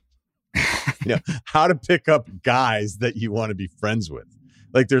dudes. How to pick up guys that you want to be friends with.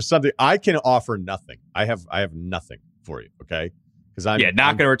 Like, there's something I can offer nothing. I have nothing for you, okay? Because I'm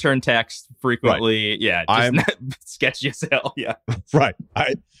not going to return text frequently. Right. Yeah, I'm sketchy as hell. Yeah, right.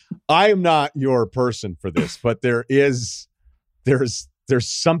 I am not your person for this, but there's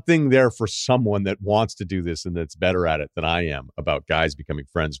something there for someone that wants to do this and that's better at it than I am about guys becoming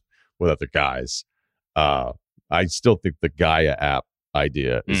friends with other guys. I still think the Gaia app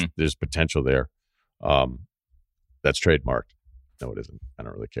idea is there's potential there. That's trademarked. No, it isn't. I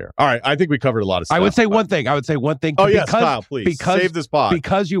don't really care. All right. I think we covered a lot of stuff. I would say one thing. Oh, yes, Kyle, please. Save this pod.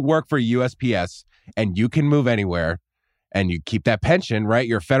 Because you work for USPS and you can move anywhere and you keep that pension, right?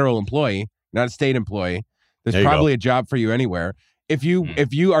 You're a federal employee, not a state employee. There's probably a job for you anywhere. If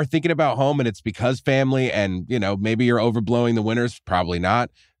you are thinking about home and it's because family and, maybe you're overblowing the winters, probably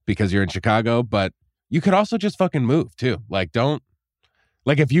not because you're in Chicago, but you could also just fucking move too. Like, don't.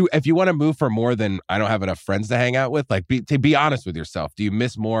 Like, if you want to move for more than I don't have enough friends to hang out with, like, be honest with yourself. Do you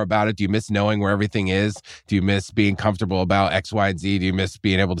miss more about it? Do you miss knowing where everything is? Do you miss being comfortable about X, Y, and Z? Do you miss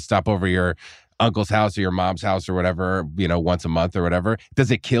being able to stop over your uncle's house or your mom's house or whatever, once a month or whatever?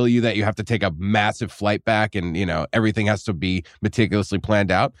 Does it kill you that you have to take a massive flight back and, everything has to be meticulously planned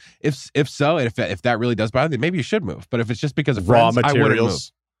out? If so, and if that really does bother you, maybe you should move. But if it's just because of raw friends, materials, I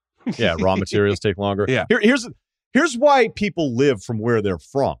wouldn't move. Yeah, raw materials take longer. Yeah. Here's why people live from where they're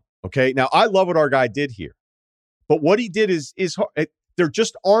from. Okay. Now, I love what our guy did here, but what he did is there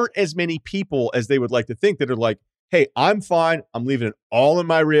just aren't as many people as they would like to think that are like, hey, I'm fine. I'm leaving it all in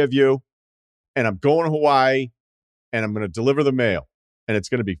my rear view and I'm going to Hawaii and I'm going to deliver the mail and it's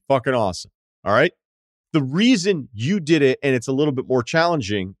going to be fucking awesome. All right. The reason you did it, and it's a little bit more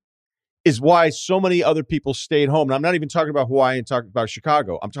challenging, is why so many other people stayed home. And I'm not even talking about Hawaii and talking about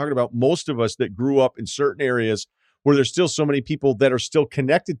Chicago. I'm talking about most of us that grew up in certain areas where there's still so many people that are still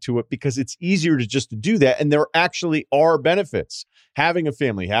connected to it because it's easier to just to do that. And there actually are benefits. Having a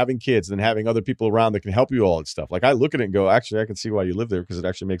family, having kids, and having other people around that can help you all and stuff. Like I look at it and go, actually, I can see why you live there because it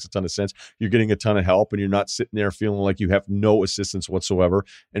actually makes a ton of sense. You're getting a ton of help and you're not sitting there feeling like you have no assistance whatsoever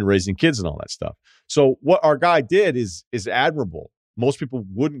in raising kids and all that stuff. So what our guy did is admirable. Most people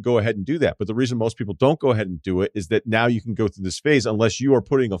wouldn't go ahead and do that. But the reason most people don't go ahead and do it is that now you can go through this phase unless you are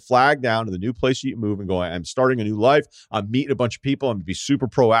putting a flag down in the new place you move and going, I'm starting a new life. I'm meeting a bunch of people. I'm going to be super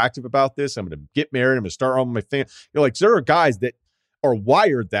proactive about this. I'm going to get married. I'm going to start on my family. You're like, there are guys that are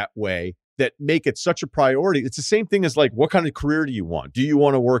wired that way that make it such a priority. It's the same thing as like, what kind of career do you want? Do you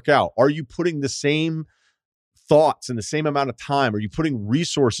want to work out? Are you putting the same thoughts and the same amount of time? Are you putting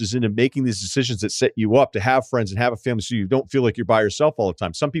resources into making these decisions that set you up to have friends and have a family so you don't feel like you're by yourself all the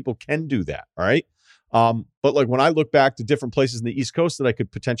time? Some people can do that. All right. But like when I look back to different places in the East Coast that I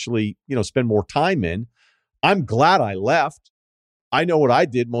could potentially, spend more time in, I'm glad I left. I know what I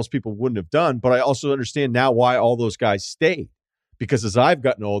did most people wouldn't have done, but I also understand now why all those guys stayed. Because as I've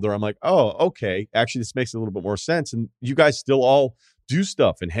gotten older, I'm like, oh, okay, actually, this makes a little bit more sense. And you guys still all do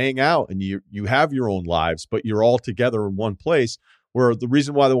stuff and hang out and you have your own lives, but you're all together in one place, where the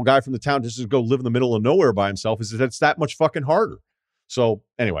reason why the guy from the town just go live in the middle of nowhere by himself is that it's that much fucking harder. So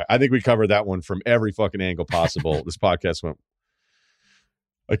anyway, I think we covered that one from every fucking angle possible. This podcast went,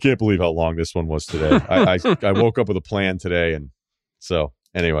 I can't believe how long this one was today. I woke up with a plan today. And so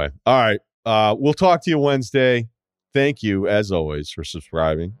anyway, all right. We'll talk to you Wednesday. Thank you, as always, for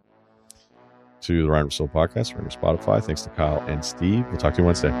subscribing to the Ryan Russell podcast or Spotify. Thanks to Kyle and Steve. We'll talk to you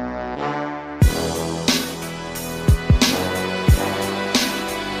Wednesday.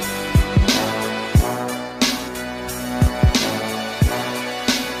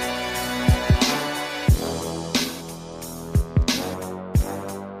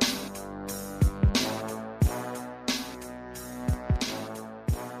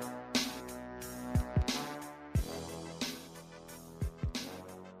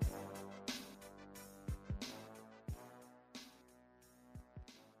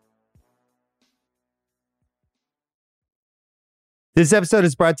 This episode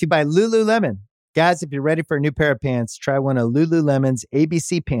is brought to you by Lululemon. Guys, if you're ready for a new pair of pants, try one of Lululemon's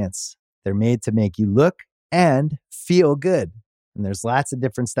ABC pants. They're made to make you look and feel good. And there's lots of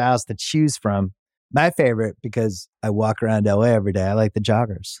different styles to choose from. My favorite, because I walk around LA every day, I like the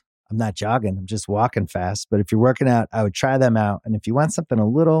joggers. I'm not jogging, I'm just walking fast. But if you're working out, I would try them out. And if you want something a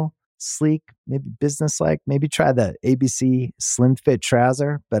little sleek, maybe business-like, maybe try the ABC Slim Fit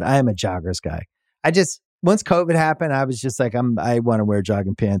trouser. But I am a joggers guy. Once COVID happened, I was just like, I want to wear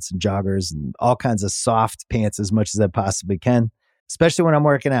jogging pants and joggers and all kinds of soft pants as much as I possibly can, especially when I'm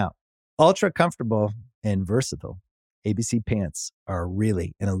working out. Ultra comfortable and versatile. ABC pants are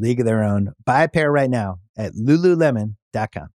really in a league of their own. Buy a pair right now at lululemon.com.